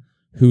bottom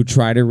who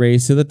try to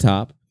raise to the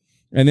top.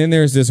 And then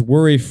there's this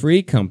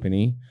worry-free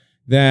company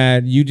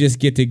that you just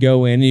get to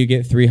go in and you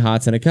get 3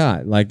 hots and a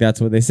cot. Like,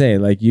 that's what they say.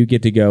 Like, you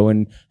get to go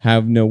and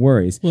have no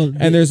worries. Well,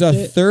 and there's a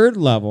third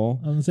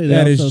level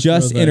that is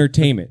just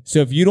entertainment. So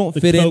if you don't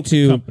fit Coke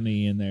into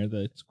company in there,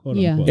 that's quote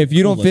unquote. If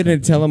you don't fit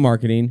into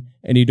telemarketing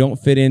and you don't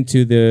fit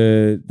into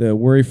the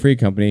worry-free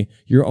company,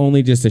 you're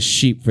only just a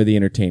sheep for the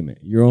entertainment.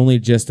 You're only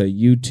just a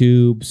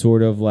YouTube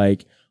sort of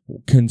like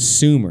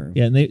consumer.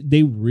 Yeah, and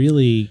they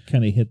really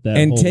kind of hit that.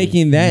 And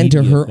taking that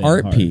into her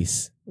art hard.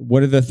 piece.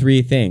 What are the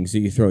 3 things that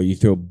you throw? You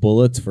throw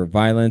bullets for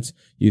violence,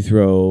 you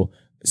throw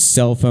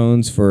cell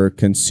phones for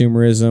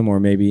consumerism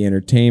or maybe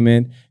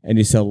entertainment, and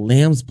you sell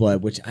lamb's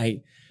blood, which I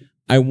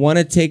want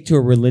to take to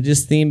a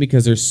religious theme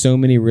because there's so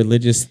many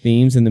religious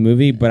themes in the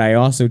movie, but I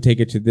also take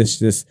it to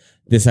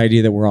this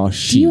idea that we're all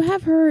sheep. Do you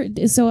have her?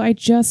 So I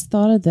just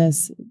thought of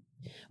this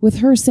with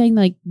her saying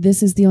like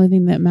this is the only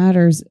thing that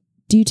matters.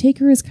 Do you take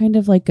her as kind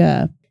of like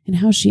and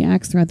how she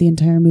acts throughout the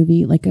entire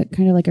movie, like a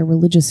kind of like a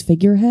religious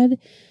figurehead?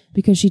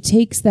 Because she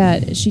takes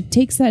that, she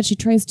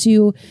tries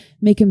to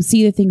make him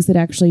see the things that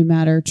actually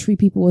matter, treat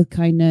people with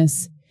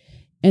kindness,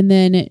 and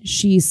then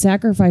she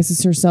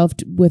sacrifices herself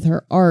with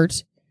her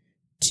art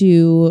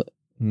to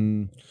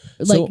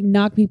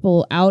knock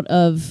people out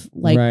of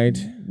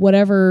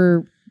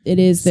whatever it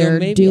is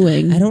they're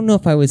doing. I don't know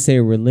if I would say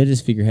a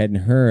religious figurehead in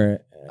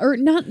her. Or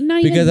not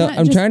because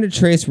I'm trying to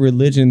trace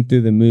religion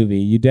through the movie.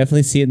 You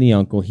definitely see it in the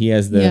uncle. He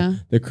has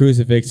the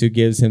crucifix who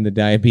gives him the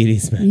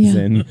diabetes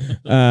medicine.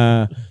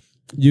 Yeah.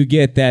 You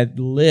get that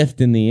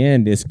lift in the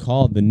end is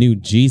called the new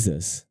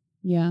Jesus.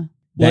 Yeah.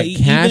 That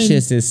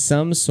Cassius is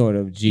some sort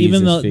of Jesus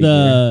even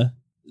figure.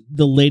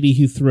 The lady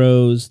who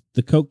throws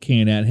the Coke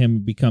can at him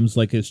becomes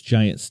like this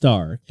giant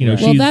star. You know,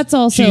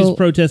 she's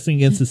protesting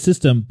against the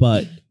system,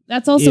 but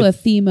that's also a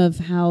theme of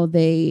how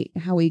we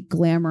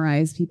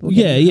glamorize people.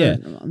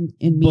 In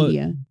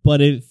media.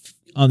 But if,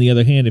 on the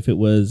other hand, if it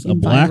was a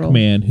black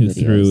man who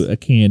threw a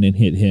can and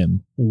hit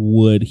him,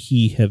 would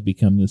he have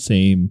become the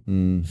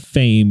same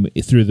fame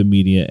through the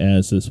media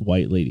as this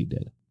white lady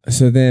did?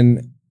 So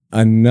then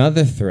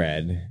another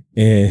thread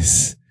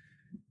is,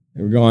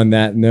 we're going on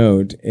that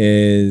note,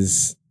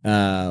 is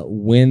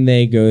when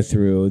they go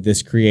through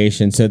this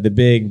creation. So the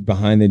big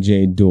behind the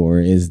jade door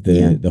is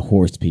the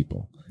horse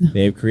people.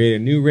 They've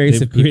created a new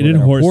race of people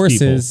that are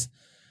horses.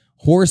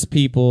 Horse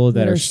people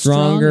that are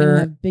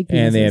stronger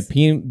and they have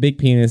big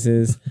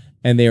penises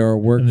and they are a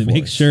workforce. And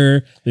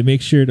they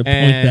make sure to point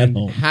that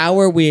home. How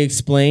are we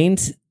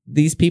explained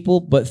these people?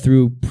 But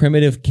through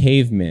primitive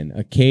cavemen.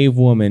 A cave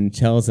woman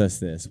tells us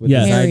this with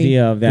this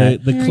idea of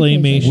that the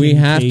claymation. We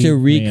have to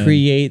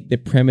recreate the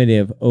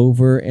primitive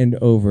over and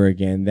over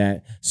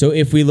again. So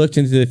if we looked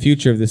into the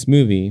future of this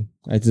movie,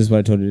 this is what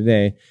I told you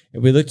today.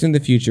 If we looked into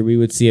the future, we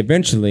would see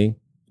eventually,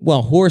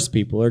 well, horse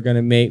people are going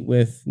to mate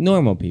with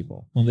normal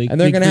people. Well,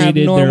 and they're going to have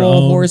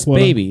normal horse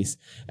babies.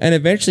 And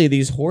eventually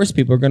these horse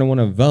people are going to want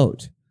to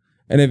vote.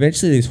 And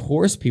eventually these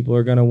horse people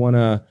are going to want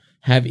to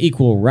have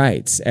equal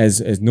rights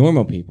as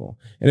normal people.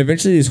 And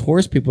eventually these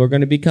horse people are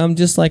going to become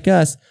just like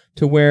us,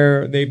 to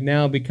where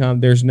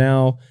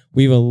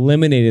we've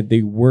eliminated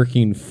the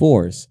working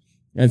force.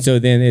 And so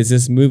then is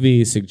this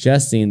movie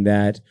suggesting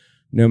that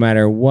no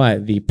matter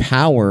what, the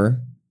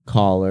power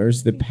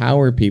callers, the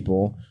power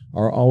people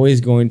are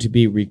always going to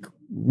be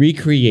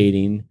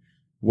recreating,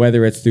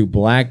 whether it's through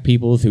black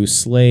people, through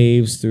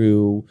slaves,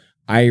 through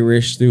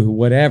Irish, through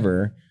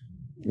whatever,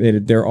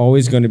 they're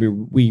always going to be,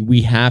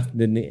 we have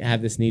to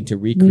have this need to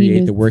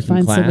recreate the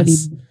working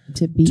class,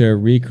 to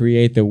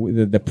recreate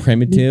the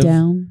primitive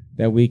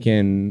that we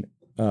can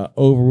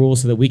overrule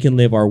so that we can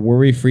live our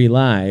worry-free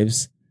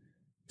lives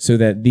so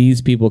that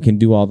these people can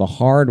do all the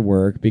hard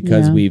work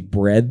because we've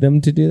bred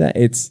them to do that.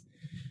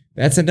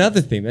 That's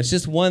another theme. That's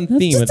just one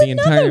theme of the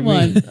entire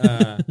movie.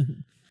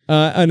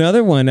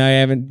 Another one I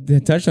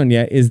haven't touched on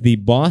yet is the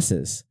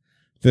bosses.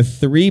 The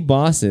 3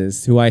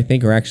 bosses, who I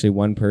think are actually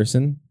one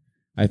person.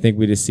 I think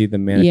we just see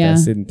them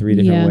manifested in 3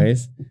 different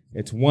ways.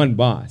 It's one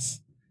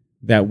boss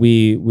that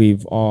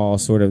we've all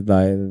sort of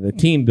the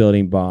team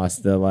building boss,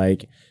 the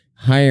like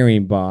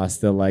hiring boss,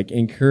 the like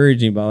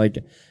encouraging boss. Like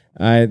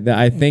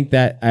I think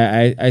that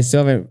I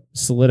still haven't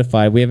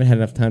solidified. We haven't had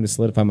enough time to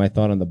solidify my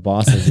thought on the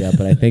bosses yet,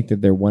 but I think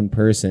that they're one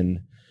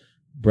person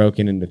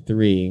broken into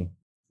three.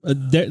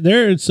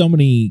 There are so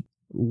many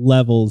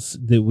levels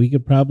that we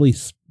could probably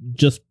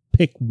just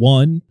pick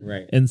one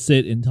Right. and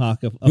sit and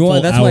talk a Well,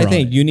 full that's hour what I on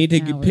think. it. You need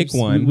to Hours. pick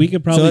one. We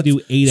could probably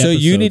do 8 So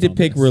episodes. you need to on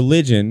pick this.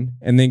 religion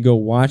and then go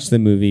watch the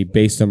movie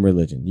based on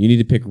religion. You need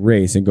to pick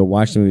race and go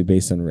watch the movie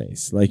based on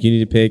race. Like you need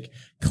to pick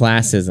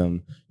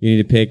classism. You need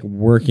to pick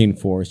working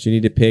force. You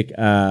need to pick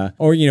or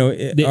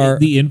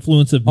the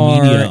influence of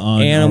media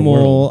on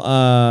animal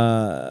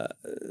our world.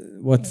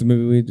 what's the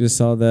movie we just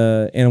saw,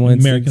 the animal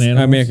American Instincts?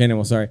 Animals? American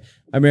Animal, sorry.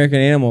 American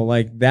Animal,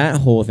 like that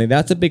whole thing.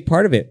 That's a big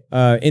part of it.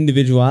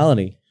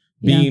 Individuality,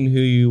 being who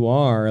you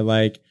are,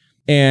 like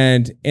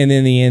and then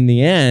in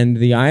the end,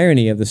 the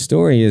irony of the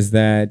story is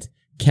that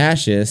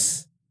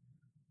Cassius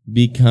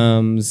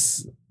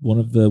becomes one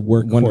of the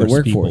one of the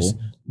workforce,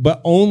 people.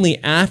 but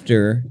only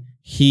after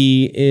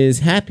he is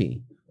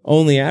happy.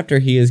 Only after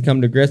he has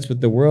come to grips with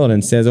the world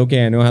and says,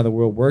 "Okay, I know how the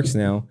world works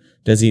now,"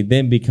 does he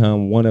then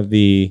become one of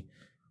the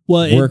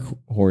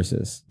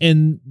workhorses.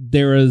 And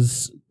there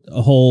is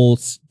a whole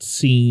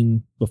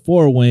scene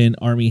before when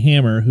Armie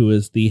Hammer, who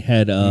is the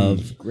head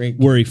of Great.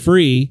 Worry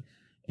Free,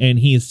 and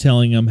he is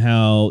telling him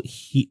how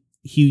he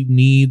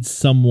needs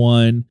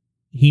someone,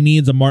 he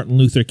needs a Martin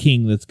Luther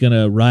King that's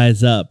gonna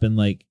rise up and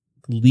like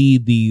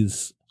lead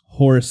these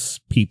horse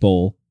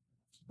people.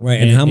 Right,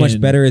 and how much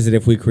and- better is it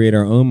if we create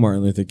our own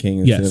Martin Luther King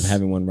instead Yes. of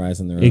having one rise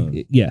on their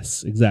own?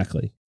 Yes,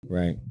 exactly.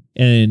 Right.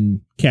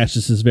 And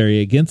Cassius is very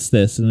against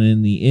this, and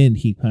in the end,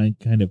 he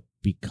kind of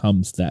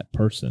becomes that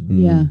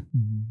person, Yeah,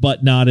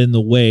 but not in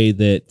the way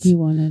that he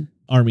wanted.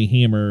 Armie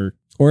Hammer.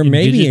 Or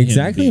maybe envisioned him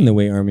exactly to in be. the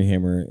way Armie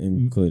Hammer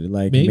included.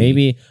 Like Maybe.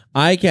 maybe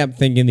I kept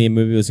thinking the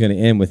movie was going to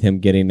end with him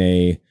getting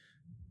 $1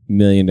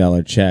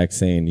 million check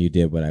saying, "You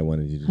did what I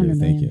wanted you to do. 100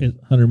 Thank million. you."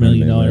 $100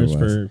 million Whatever it was.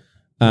 for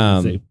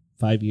say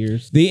 5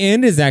 years. The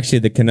end is actually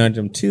the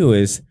conundrum too.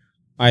 Is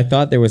I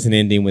thought there was an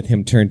ending with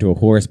him turned to a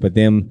horse, but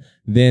then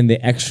the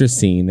extra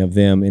scene of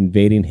them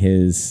invading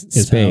his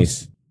space.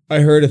 house. I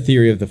heard a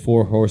theory of the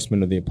 4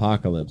 horsemen of the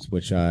apocalypse,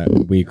 which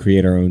we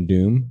create our own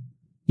doom,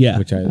 Yeah,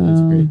 which is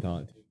a great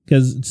thought.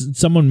 because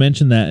someone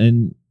mentioned that,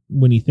 and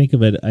when you think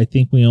of it, I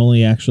think we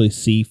only actually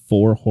see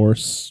 4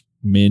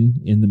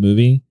 horsemen in the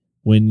movie.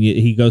 When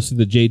he goes through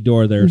the jade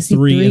door, there are We see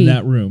 3 in 3.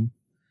 that room,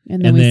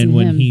 And and we then see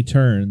when him. he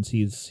turns,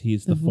 he's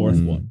the The 4th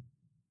fourth. one.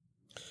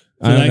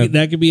 I So don't know.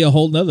 that could be a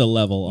whole nother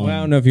level. Well, I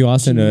don't know if you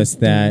also Jade noticed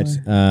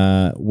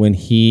that when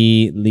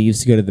he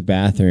leaves to go to the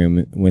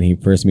bathroom, when he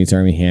first meets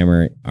Armie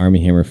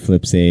Hammer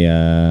flips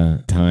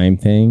a time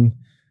thing.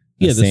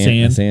 Yeah,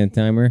 the a sand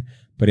timer.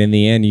 But in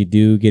the end, you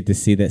do get to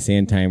see that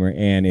sand timer,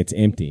 and it's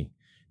empty.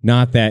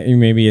 Not that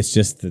maybe it's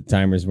just the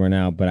timers run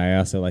out, but I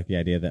also like the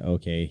idea that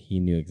okay, he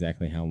knew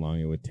exactly how long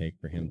it would take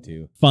for him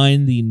to.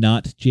 find the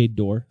not jade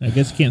door. I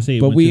guess you can't say.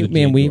 It But went we through the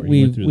jade door.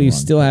 He went through the we wrong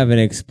still door. haven't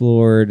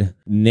explored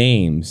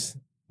names.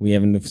 We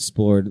haven't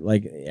explored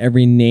like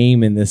every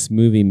name in this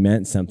movie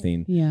meant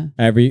something. Yeah,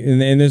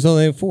 And there's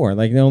only 4.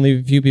 Like only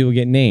a few people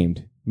get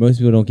named. Most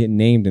people don't get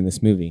named in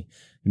this movie.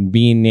 And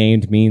being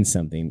named means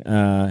something.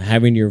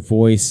 Having your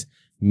voice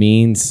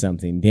means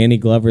something. Danny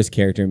Glover's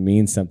character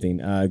means something.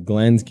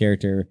 Glenn's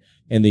character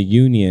in the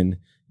Union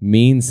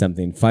means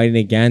something. Fighting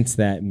against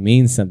that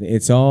means something.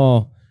 It's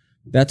all.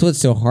 That's what's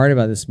so hard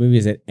about this movie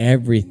is that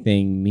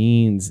everything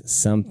means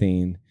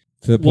something.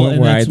 To the point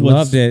and where that's I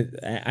loved it.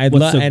 I'd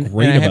what's love so and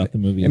great I about haven't- the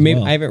movie I as mean,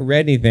 well. I haven't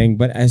read anything,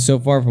 but so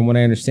far from what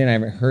I understand, I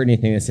haven't heard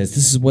anything that says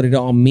this is what it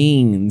all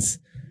means,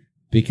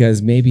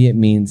 because maybe it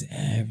means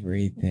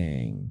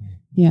everything,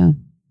 yeah.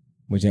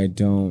 which I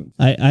don't.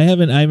 I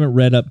haven't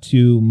read up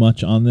too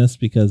much on this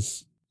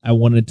because I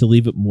wanted to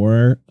leave it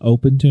more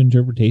open to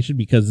interpretation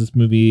because this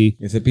movie.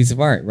 It's a piece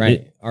of art,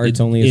 right? Art's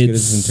only as good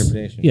as its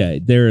interpretation. Yeah,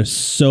 there are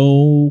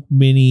so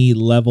many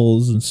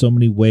levels and so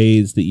many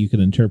ways that you can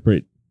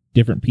interpret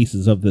different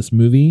pieces of this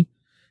movie,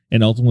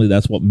 and ultimately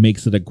that's what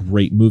makes it a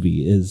great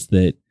movie. Is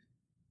that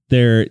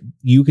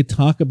you could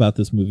talk about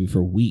this movie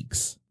for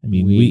weeks. I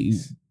mean,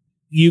 Weeks.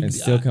 you and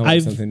still come up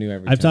with something new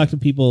every time. I've talked to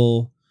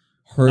people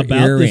her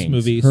about earrings, this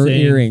movie Her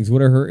saying- earrings. What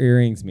do her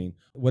earrings mean?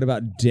 What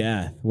about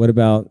death? What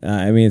about?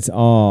 I mean, it's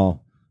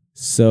all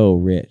so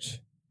rich.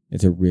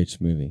 It's a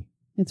rich movie.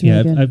 It's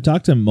really good. I've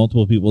talked to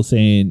multiple people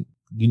saying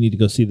you need to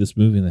go see this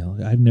movie, and they're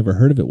like, I've never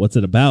heard of it. What's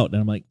it about?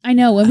 And I'm like, I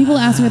know when people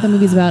ask me what the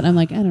movie's about, I'm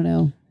like, I don't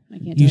know. I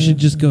can't. you tell should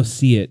just go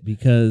see it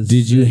because.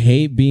 Did you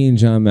hate being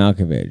John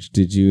Malkovich?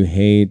 Did you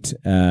hate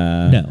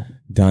No.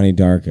 Donnie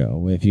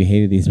Darko? If you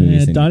hated these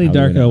movies, then Donnie you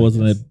probably Darko don't like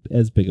wasn't this.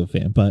 as big of a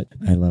fan, but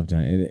I love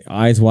Donnie.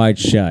 Eyes Wide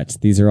Shut.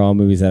 These are all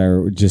movies that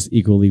are just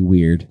equally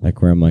weird.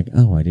 Like where I'm like,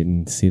 oh, I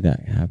didn't see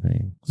that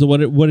happening. so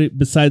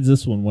besides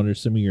this one, what are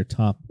some of your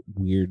top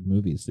weird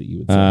movies that you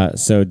would say?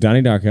 So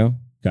Donnie Darko,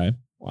 Okay.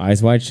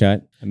 Eyes Wide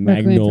Shut, Requiem for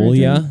a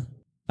Magnolia,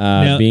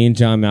 Now- being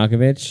John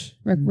Malkovich.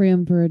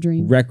 Requiem for a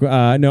Dream.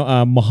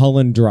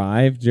 Mulholland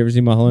Drive. Did you ever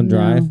see Mulholland No.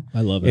 Drive?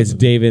 I love it. It's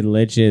David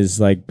Lynch's,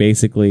 like,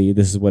 basically,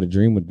 this is what a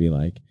dream would be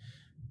like.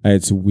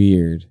 It's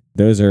weird.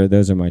 Those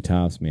are my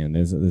tops, man.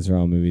 Those are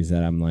all movies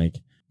that I'm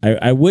like,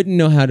 I wouldn't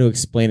know how to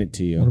explain it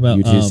to you. What about,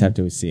 you just have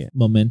to see it.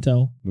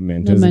 Memento?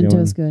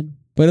 Memento's good.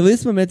 But at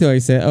least Memento, I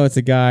said, oh, it's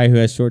a guy who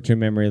has short-term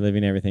memory,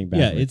 living everything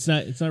backwards. Yeah,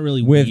 it's not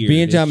really with weird.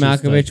 being John It's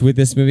just Malkovich like- with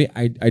this movie.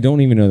 I don't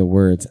even know the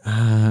words.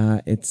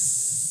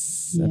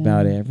 It's Yeah.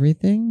 about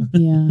everything.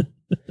 Yeah.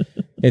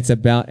 It's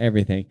about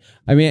everything.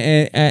 I mean,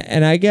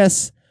 and I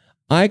guess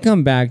I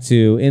come back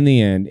to, in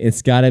the end,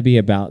 it's got to be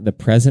about the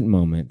present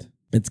moment.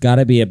 It's got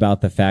to be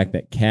about the fact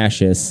that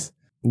Cassius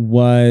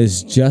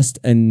was just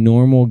a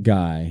normal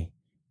guy.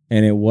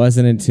 And it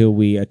wasn't until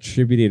we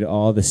attributed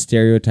all the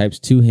stereotypes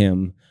to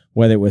him,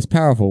 whether it was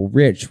powerful,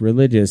 rich,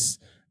 religious,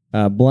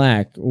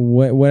 black,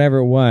 whatever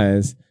it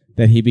was,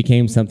 that he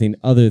became something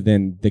other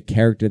than the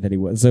character that he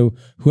was. So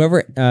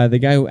whoever, the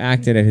guy who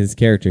acted at his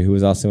character, who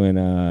was also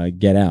in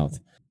Get Out,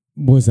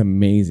 was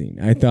amazing.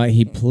 I thought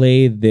he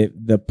played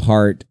the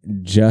part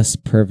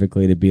just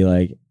perfectly to be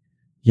like,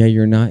 yeah,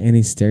 you're not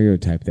any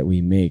stereotype that we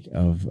make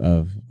of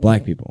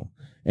black people.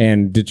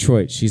 And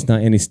Detroit, she's not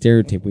any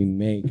stereotype we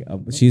make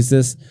of, she's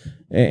this,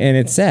 and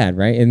it's sad,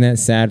 right? And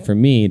that's sad for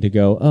me to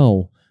go,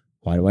 oh,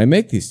 why do I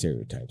make these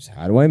stereotypes?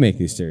 How do I make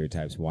these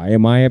stereotypes? Why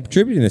am I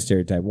attributing the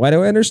stereotype? Why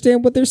do I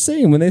understand what they're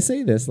saying when they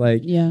say this?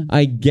 Like, Yeah.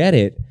 I get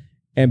it.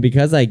 And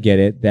because I get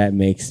it, that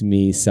makes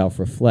me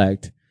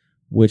self-reflect,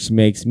 which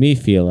makes me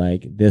feel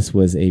like this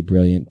was a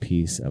brilliant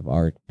piece of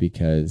art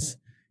because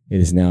it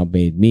has now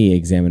made me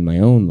examine my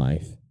own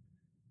life.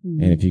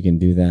 Mhm. And if you can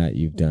do that,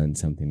 you've done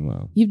something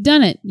well. You've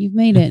done it. You've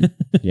made it.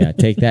 Yeah,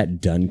 take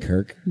that,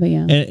 Dunkirk. But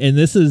yeah. And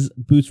this is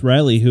Boots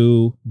Riley,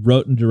 who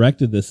wrote and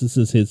directed this. This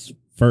is his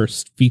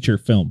first feature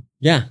film.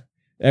 Yeah.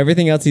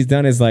 Everything else he's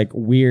done is like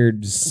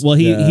weird. Well,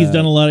 he's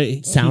done a lot of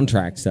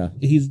soundtrack stuff.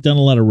 He's done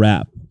a lot of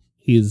rap.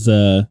 He's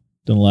done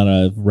a lot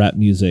of rap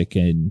music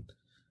and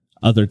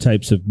other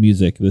types of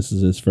music. This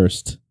is his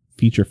first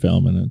feature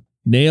film, and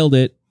nailed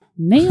it.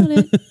 Nailed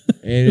it.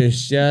 It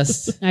is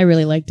just, I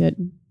really liked it.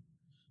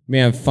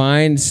 man,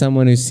 find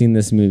someone who's seen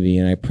this movie,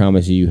 and I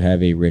promise you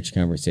have a rich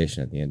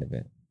conversation at the end of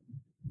it.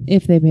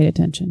 If they paid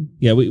attention.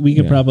 Yeah, we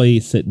could Yeah. probably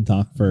sit and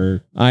talk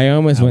for. I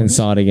almost went and Hours?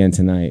 saw it again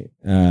tonight.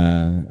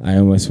 I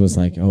almost was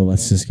like, oh,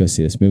 let's just go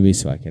see this movie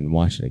so I can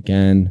watch it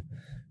again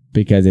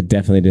because it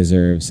definitely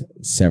deserves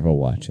several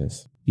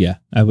watches. Yeah,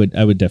 I would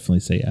definitely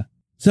say yeah.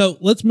 So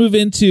let's move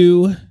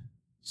into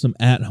some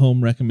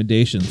at-home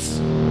recommendations.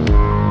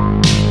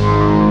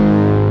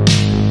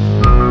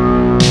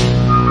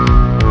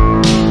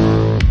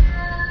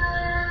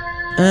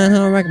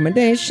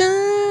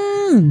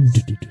 Recommendations.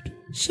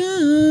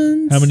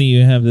 How many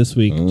you have this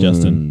week,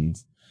 Justin?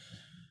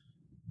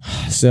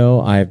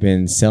 So I've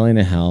been selling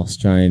a house,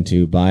 trying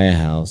to buy a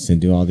house and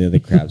do all the other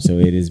crap. So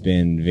it has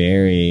been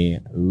very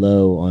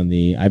low on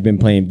the. I've been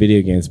playing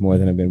video games more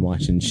than I've been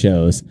watching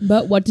shows.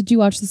 But what did you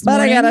watch this But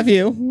morning? I got a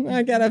few. I've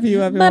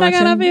been But I watching.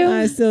 got a few.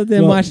 I still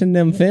been Well- watching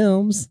them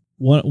films.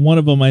 One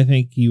of them I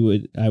think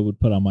I would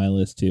put on my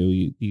list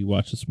too. You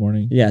watched this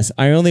morning? Yes,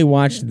 I only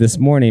watched this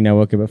morning. I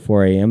woke up at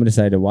 4 a.m. and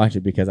decided to watch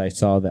it because I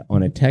saw that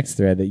on a text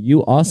thread that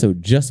you also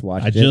just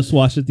watched I it. just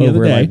watched it the over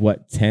other day. like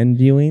what 10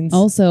 viewings?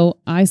 Also,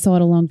 I saw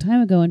it a long time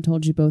ago and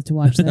told you both to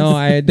watch this. No,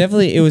 it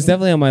was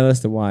definitely on my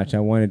list to watch. I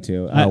wanted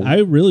to.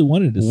 I really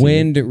wanted to see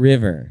Wind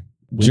River.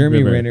 Wind Jeremy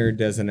River. Renner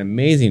does an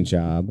amazing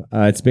job.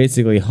 It's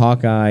basically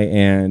Hawkeye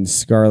and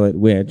Scarlet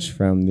Witch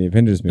from the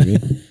Avengers movie.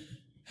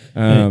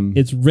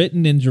 It's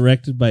written and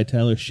directed by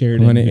Tyler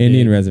Sheridan, on an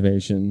Indian who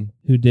reservation.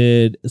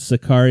 did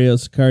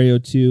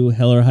Sicario 2,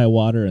 Hell or High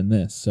Water, and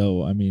this.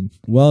 So I mean,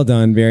 Well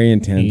done. Very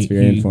intense.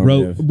 Very he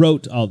informative.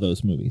 wrote all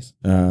those movies.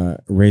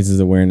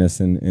 Raises awareness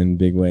in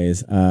big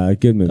ways.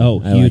 Good movie. Oh,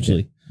 I liked hugely.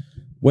 it.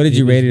 What did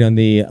you rate it on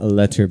the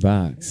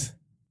Letterboxd?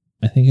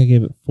 I think I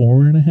gave it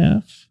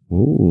 4.5.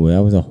 Ooh,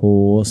 that was a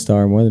whole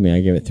star more than me.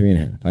 I gave it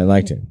 3.5. I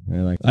liked it.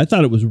 I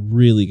thought it was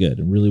really good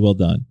and really well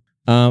done.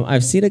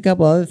 I've seen a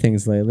couple other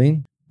things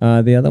lately.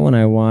 The other one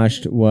I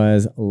watched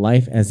was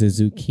Life as a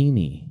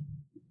Zucchini.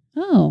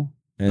 Oh.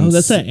 And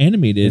That's that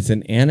animated. It's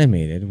an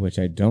animated, which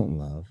I don't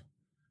love.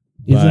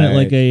 Isn't it but-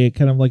 like a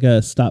kind of like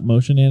a stop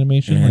motion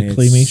animation, and like it's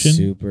claymation?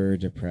 super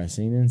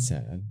depressing and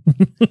sad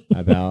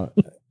about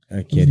a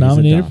It kid was who's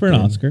nominated for an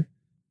adopted.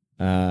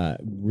 Oscar.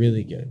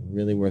 Really good.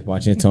 Really worth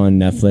watching. It's on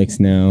Netflix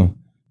now.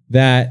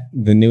 The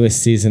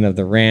newest season of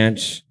The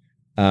Ranch.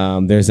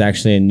 There's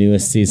actually a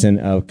newest season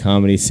of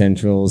Comedy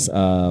Central's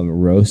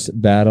Roast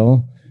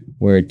Battle,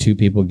 where two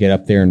people get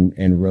up there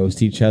and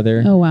roast each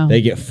other. Oh, wow.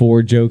 They get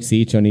 4 jokes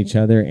each on each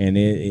other, and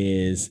it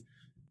is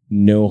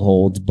no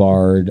holds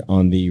barred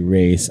on the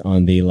race,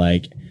 on the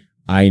like,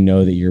 I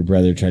know that your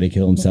brother tried to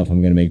kill himself.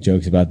 I'm going to make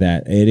jokes about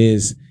that. It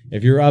is,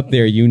 if you're up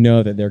there, you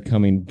know that they're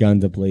coming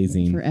guns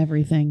a-blazing. For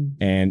everything.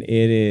 And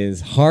it is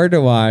hard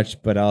to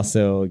watch, but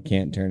also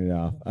can't turn it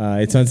off.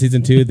 It's on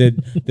season 2.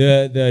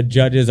 The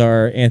judges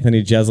are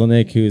Anthony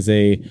Jeselnik, who's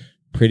a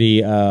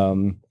pretty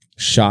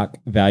shock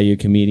value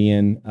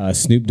comedian,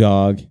 Snoop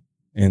Dogg,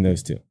 and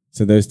those two.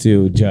 So those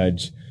two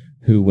judge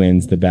who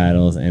wins the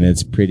battles, and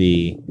it's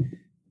pretty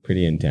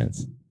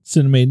intense.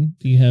 Cinemaiden,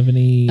 do you have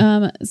any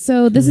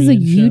So this is a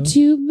Korean show?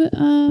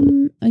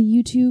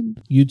 YouTube.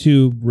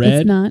 YouTube Red?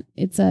 It's not.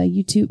 It's a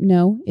YouTube.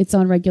 No, it's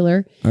on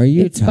regular. Are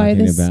you It's by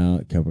talking this-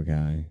 about Cobra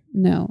Kai?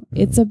 No,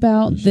 it's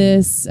about you should.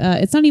 this.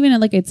 It's not even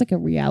it's like a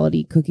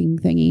reality cooking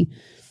thingy,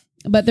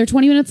 but they're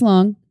 20 minutes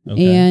long.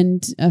 Okay.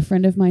 And a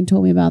friend of mine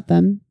told me about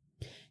them,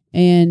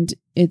 and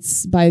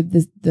it's by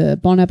the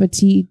Bon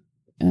Appetit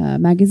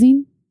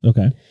magazine,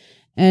 Okay.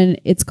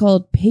 and it's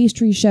called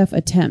Pastry Chef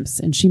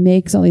Attempts. And she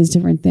makes all these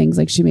different things.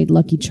 Like she made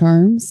Lucky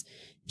Charms,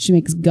 she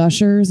makes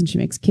Gushers, and she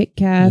makes Kit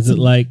Kats. Is it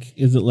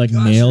like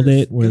Nailed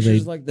It where they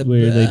Gushers like the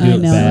where they best. do I it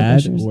know, I love bad,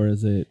 Gushers. or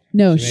is it?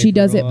 No, she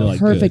does it Like good.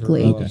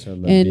 perfectly, Okay.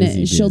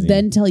 and she'll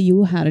then tell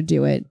you how to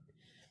do it.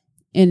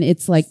 And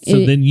it's like,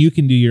 So then you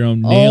can do your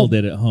own Oh. Nailed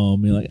It at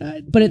home. You're like,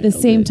 but at the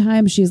nailed same it.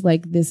 time, she's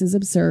like, "This is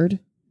absurd.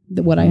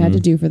 What I had to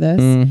do for this."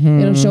 Mm-hmm.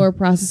 It'll show her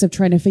process of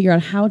trying to figure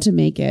out how to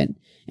make it,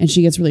 and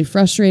she gets really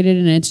frustrated.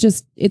 And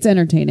it's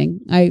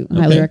entertaining. I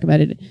highly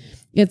recommend it.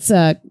 It's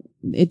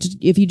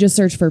if you just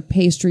search for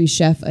Pastry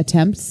Chef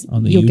Attempts,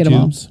 On the you'll get them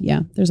all. YouTubes?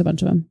 Yeah, there's a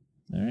bunch of them.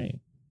 All right.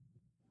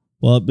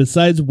 Well,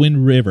 besides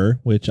Wind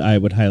River, which I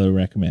would highly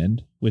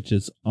recommend, which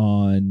is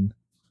on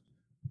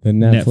The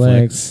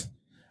Netflix.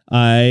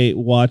 I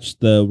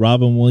watched the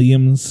Robin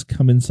Williams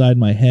Come Inside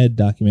My Head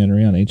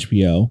documentary on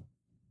HBO,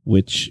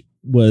 which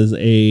was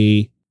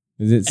a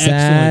Is it excellent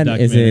sad?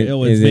 Is documentary. it?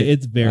 Oh, is it?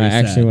 it's very I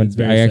sad. actually want. It's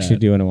very I actually sad.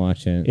 do want to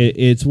watch it.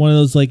 It's one of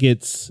those like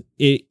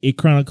it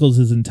chronicles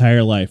his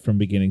entire life from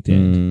beginning to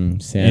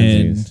end.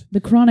 Sadsies. And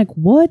The Chronic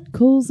What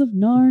Calls of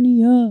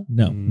Narnia.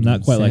 no,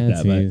 not quite like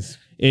that, but Sadsies.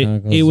 it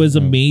Chronicles was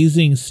of-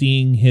 amazing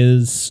seeing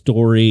his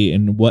story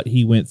and what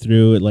he went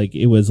through.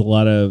 It was a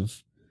lot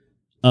of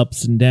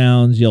ups and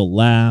downs. You'll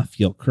laugh,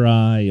 you'll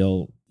cry,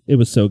 it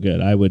was so good.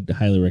 I would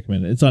highly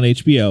recommend it. It's on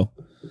HBO.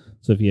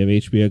 So if you have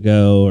HBO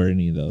Go or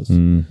any of those.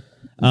 Mm.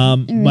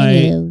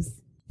 My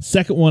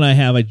second one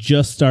I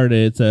just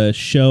started. It's a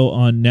show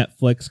on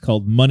Netflix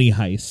called Money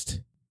Heist.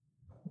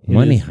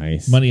 Money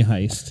Heist. Money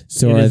Heist.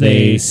 So It are is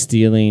they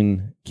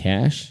stealing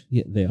cash?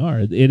 Yeah, they are.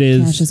 It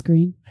is. Cassius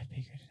Green. I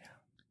figured it out.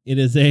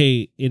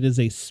 It is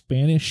a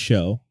Spanish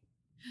show.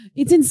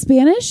 It's in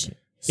Spanish.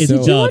 It's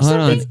So- dubbed. hold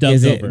on. It's dubbed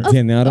Is it over.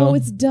 Dinero? Oh,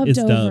 it's dubbed It's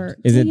dubbed. over.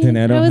 Is it Dang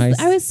Dinero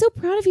Heist? I was so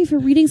proud of you for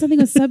reading something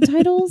with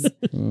subtitles.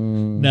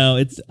 No,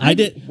 it's. I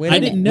didn't Way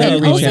know. to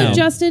And reach also, out.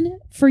 Justin,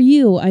 for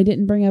you, I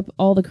didn't bring up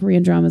all the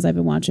Korean dramas I've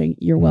been watching.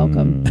 You're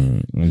welcome.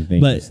 Thank you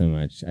But- so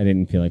much. I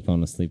didn't feel like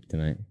falling asleep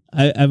tonight.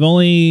 I've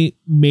only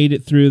made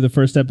it through the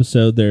first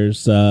episode.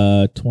 There's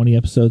 20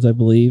 episodes, I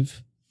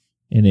believe,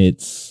 and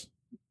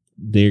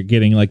they're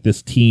getting like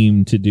this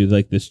team to do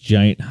like this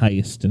giant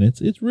heist, and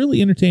it's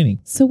really entertaining.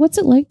 So, what's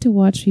it like to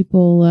watch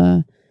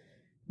people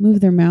move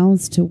their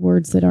mouths to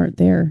words that aren't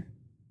there?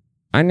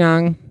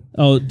 Anyang.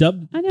 Oh,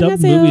 dub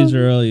안녕하세요. movies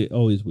are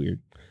always weird.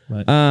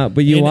 But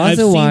you And I've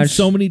also seen watch.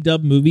 so many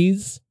dub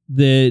movies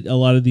that a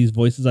lot of these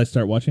voices I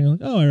start watching, I'm like,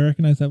 oh, I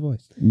recognize that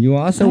voice. You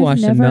also I've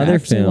watched never another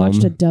actually film.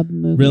 watched a dub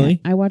movie.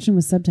 Really? I watch them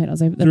with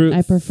subtitles. I Through-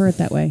 prefer it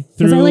that way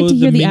because I like to through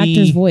hear the the mini-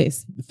 actor's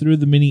voice. Through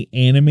the many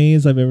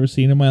animes I've ever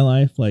seen in my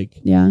life,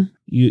 like Yeah.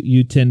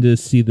 you tend to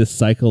see this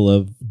cycle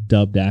of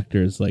dubbed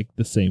actors, like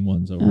the same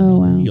ones over. and Oh over.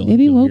 wow. You'll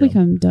Maybe we'll hear 'em.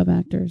 become dub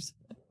actors.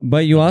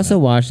 But you also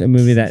watched a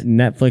movie that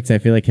Netflix, I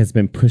feel like, has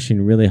been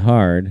pushing really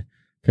hard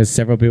because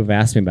several people have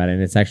asked me about it,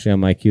 and it's actually on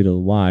my queue to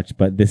watch.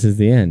 But This Is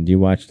the End. You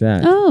watched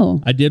that?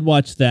 Oh. I did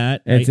watch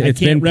that. It's I been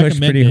can't pushed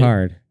recommend pretty it.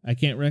 hard. I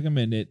can't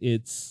recommend it.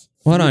 It's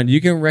Hold on, you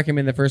can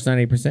recommend the first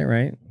 90%,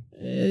 right?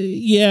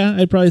 yeah,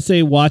 I'd probably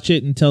say watch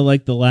it until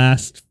like the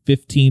last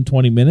 15,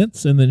 20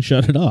 minutes and then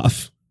shut it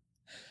off.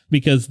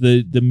 Because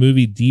the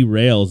movie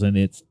derails and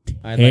it's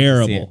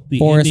terrible. The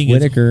Forrest ending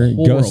is Whitaker,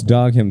 horrible. Ghost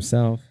Dog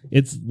himself.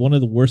 It's one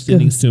of the worst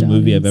endings to a Dog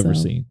movie I've ever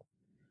himself. seen.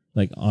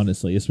 Like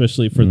honestly,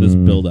 especially for this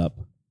build up.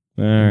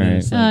 All right.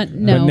 It's like-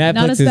 No, But not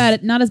Netflix as is-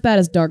 bad. Not as bad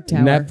as Dark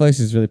Tower.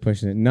 Netflix is really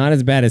pushing it. Not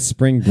as bad as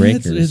Spring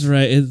Breakers. It's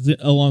right. It's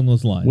along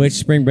those lines. Which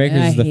Spring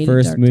Breakers I is the hated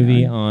first Dark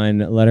movie Tower. on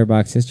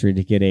Letterboxd history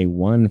to get a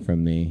 1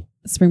 from me.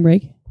 Spring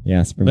Break.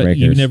 Yeah, Spring but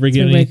Breakers. you never get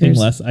Spring anything Breakers.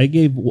 less. I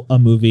gave a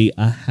movie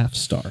a half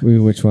star.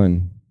 Ooh, which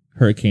one?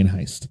 Hurricane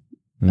Heist.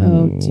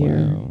 Oh,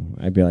 dear. Wow.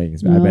 I bet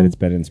Well, it's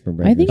better than Spring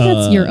Breakers. I think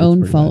that's your it's own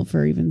pretty fault bad.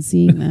 for even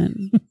seeing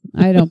that.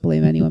 I don't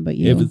blame anyone but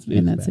you It's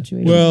in that bad.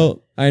 situation.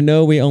 Well, I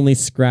know we only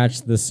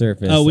scratched the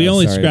surface. Oh, we I'm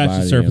only sorry to scratched the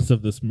bother surface you.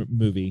 of this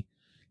movie.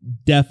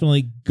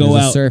 Definitely go There's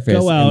a out, surface,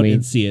 go out and we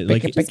and see it.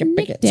 Like Just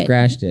nicked it.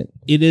 Scratched it.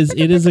 it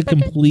is a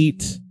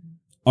complete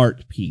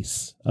art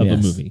piece of Yes.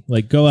 a movie.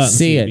 Like go out and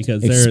See it.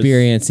 because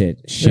Experience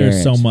it. Share there's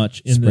it. so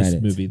much in Spread this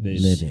it. movie that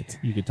Live it.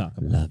 you could talk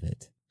about. Love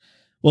it.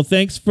 Well,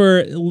 thanks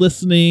for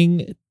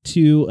listening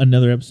to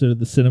another episode of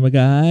the Cinema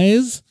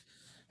Guys.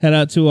 Head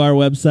out to our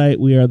website,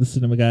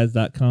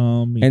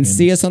 wearethecinemaguys.com. You And can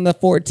see us on the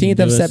 14th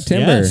do of us-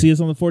 September. Yeah, see us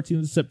on the 14th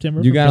of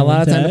September. You for got a Bill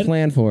lot of and time to Ted.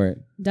 plan for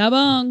it.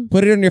 Dabong.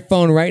 Put it on your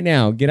phone right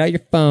now. Get out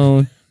your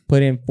phone.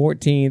 Put in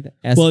 14th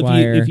Esquire.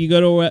 Well, if you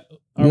go to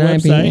our 9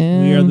 website,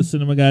 p.m.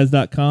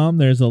 wearethecinemaguys.com,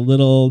 there's a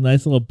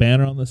nice little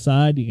banner on the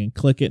side. You can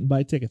click it and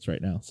buy tickets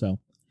right now. So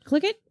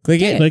click it.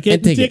 click it and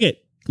and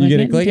ticket. You get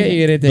to click it,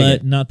 you get to take but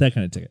it. not that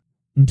kind of ticket.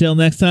 Until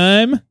next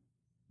time,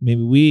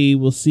 maybe we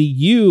will see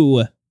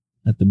you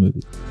at the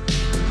movie.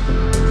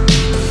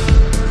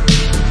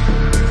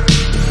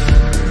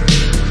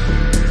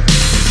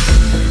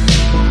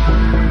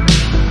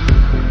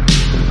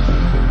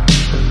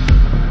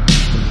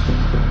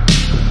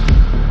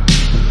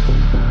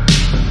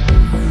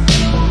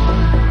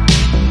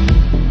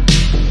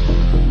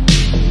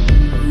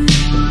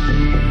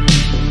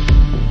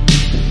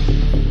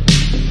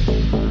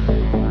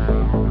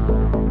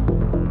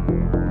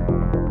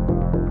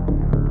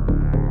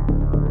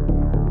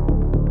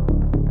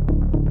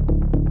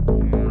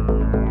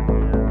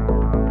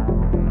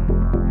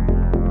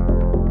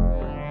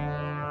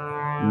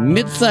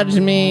 Midsage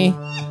me.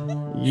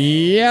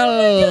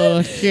 Yellow.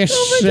 Oh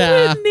my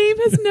god, that name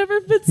has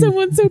never fit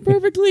someone so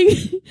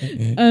perfectly.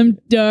 I'm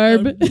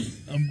Darb.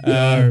 I'm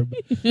Darb.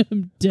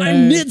 I'm Darb.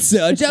 I'm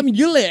Midsage. I'm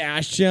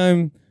Yulash.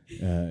 I'm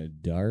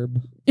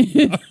Darb.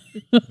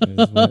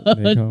 Is what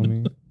they call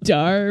me.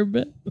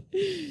 Darb.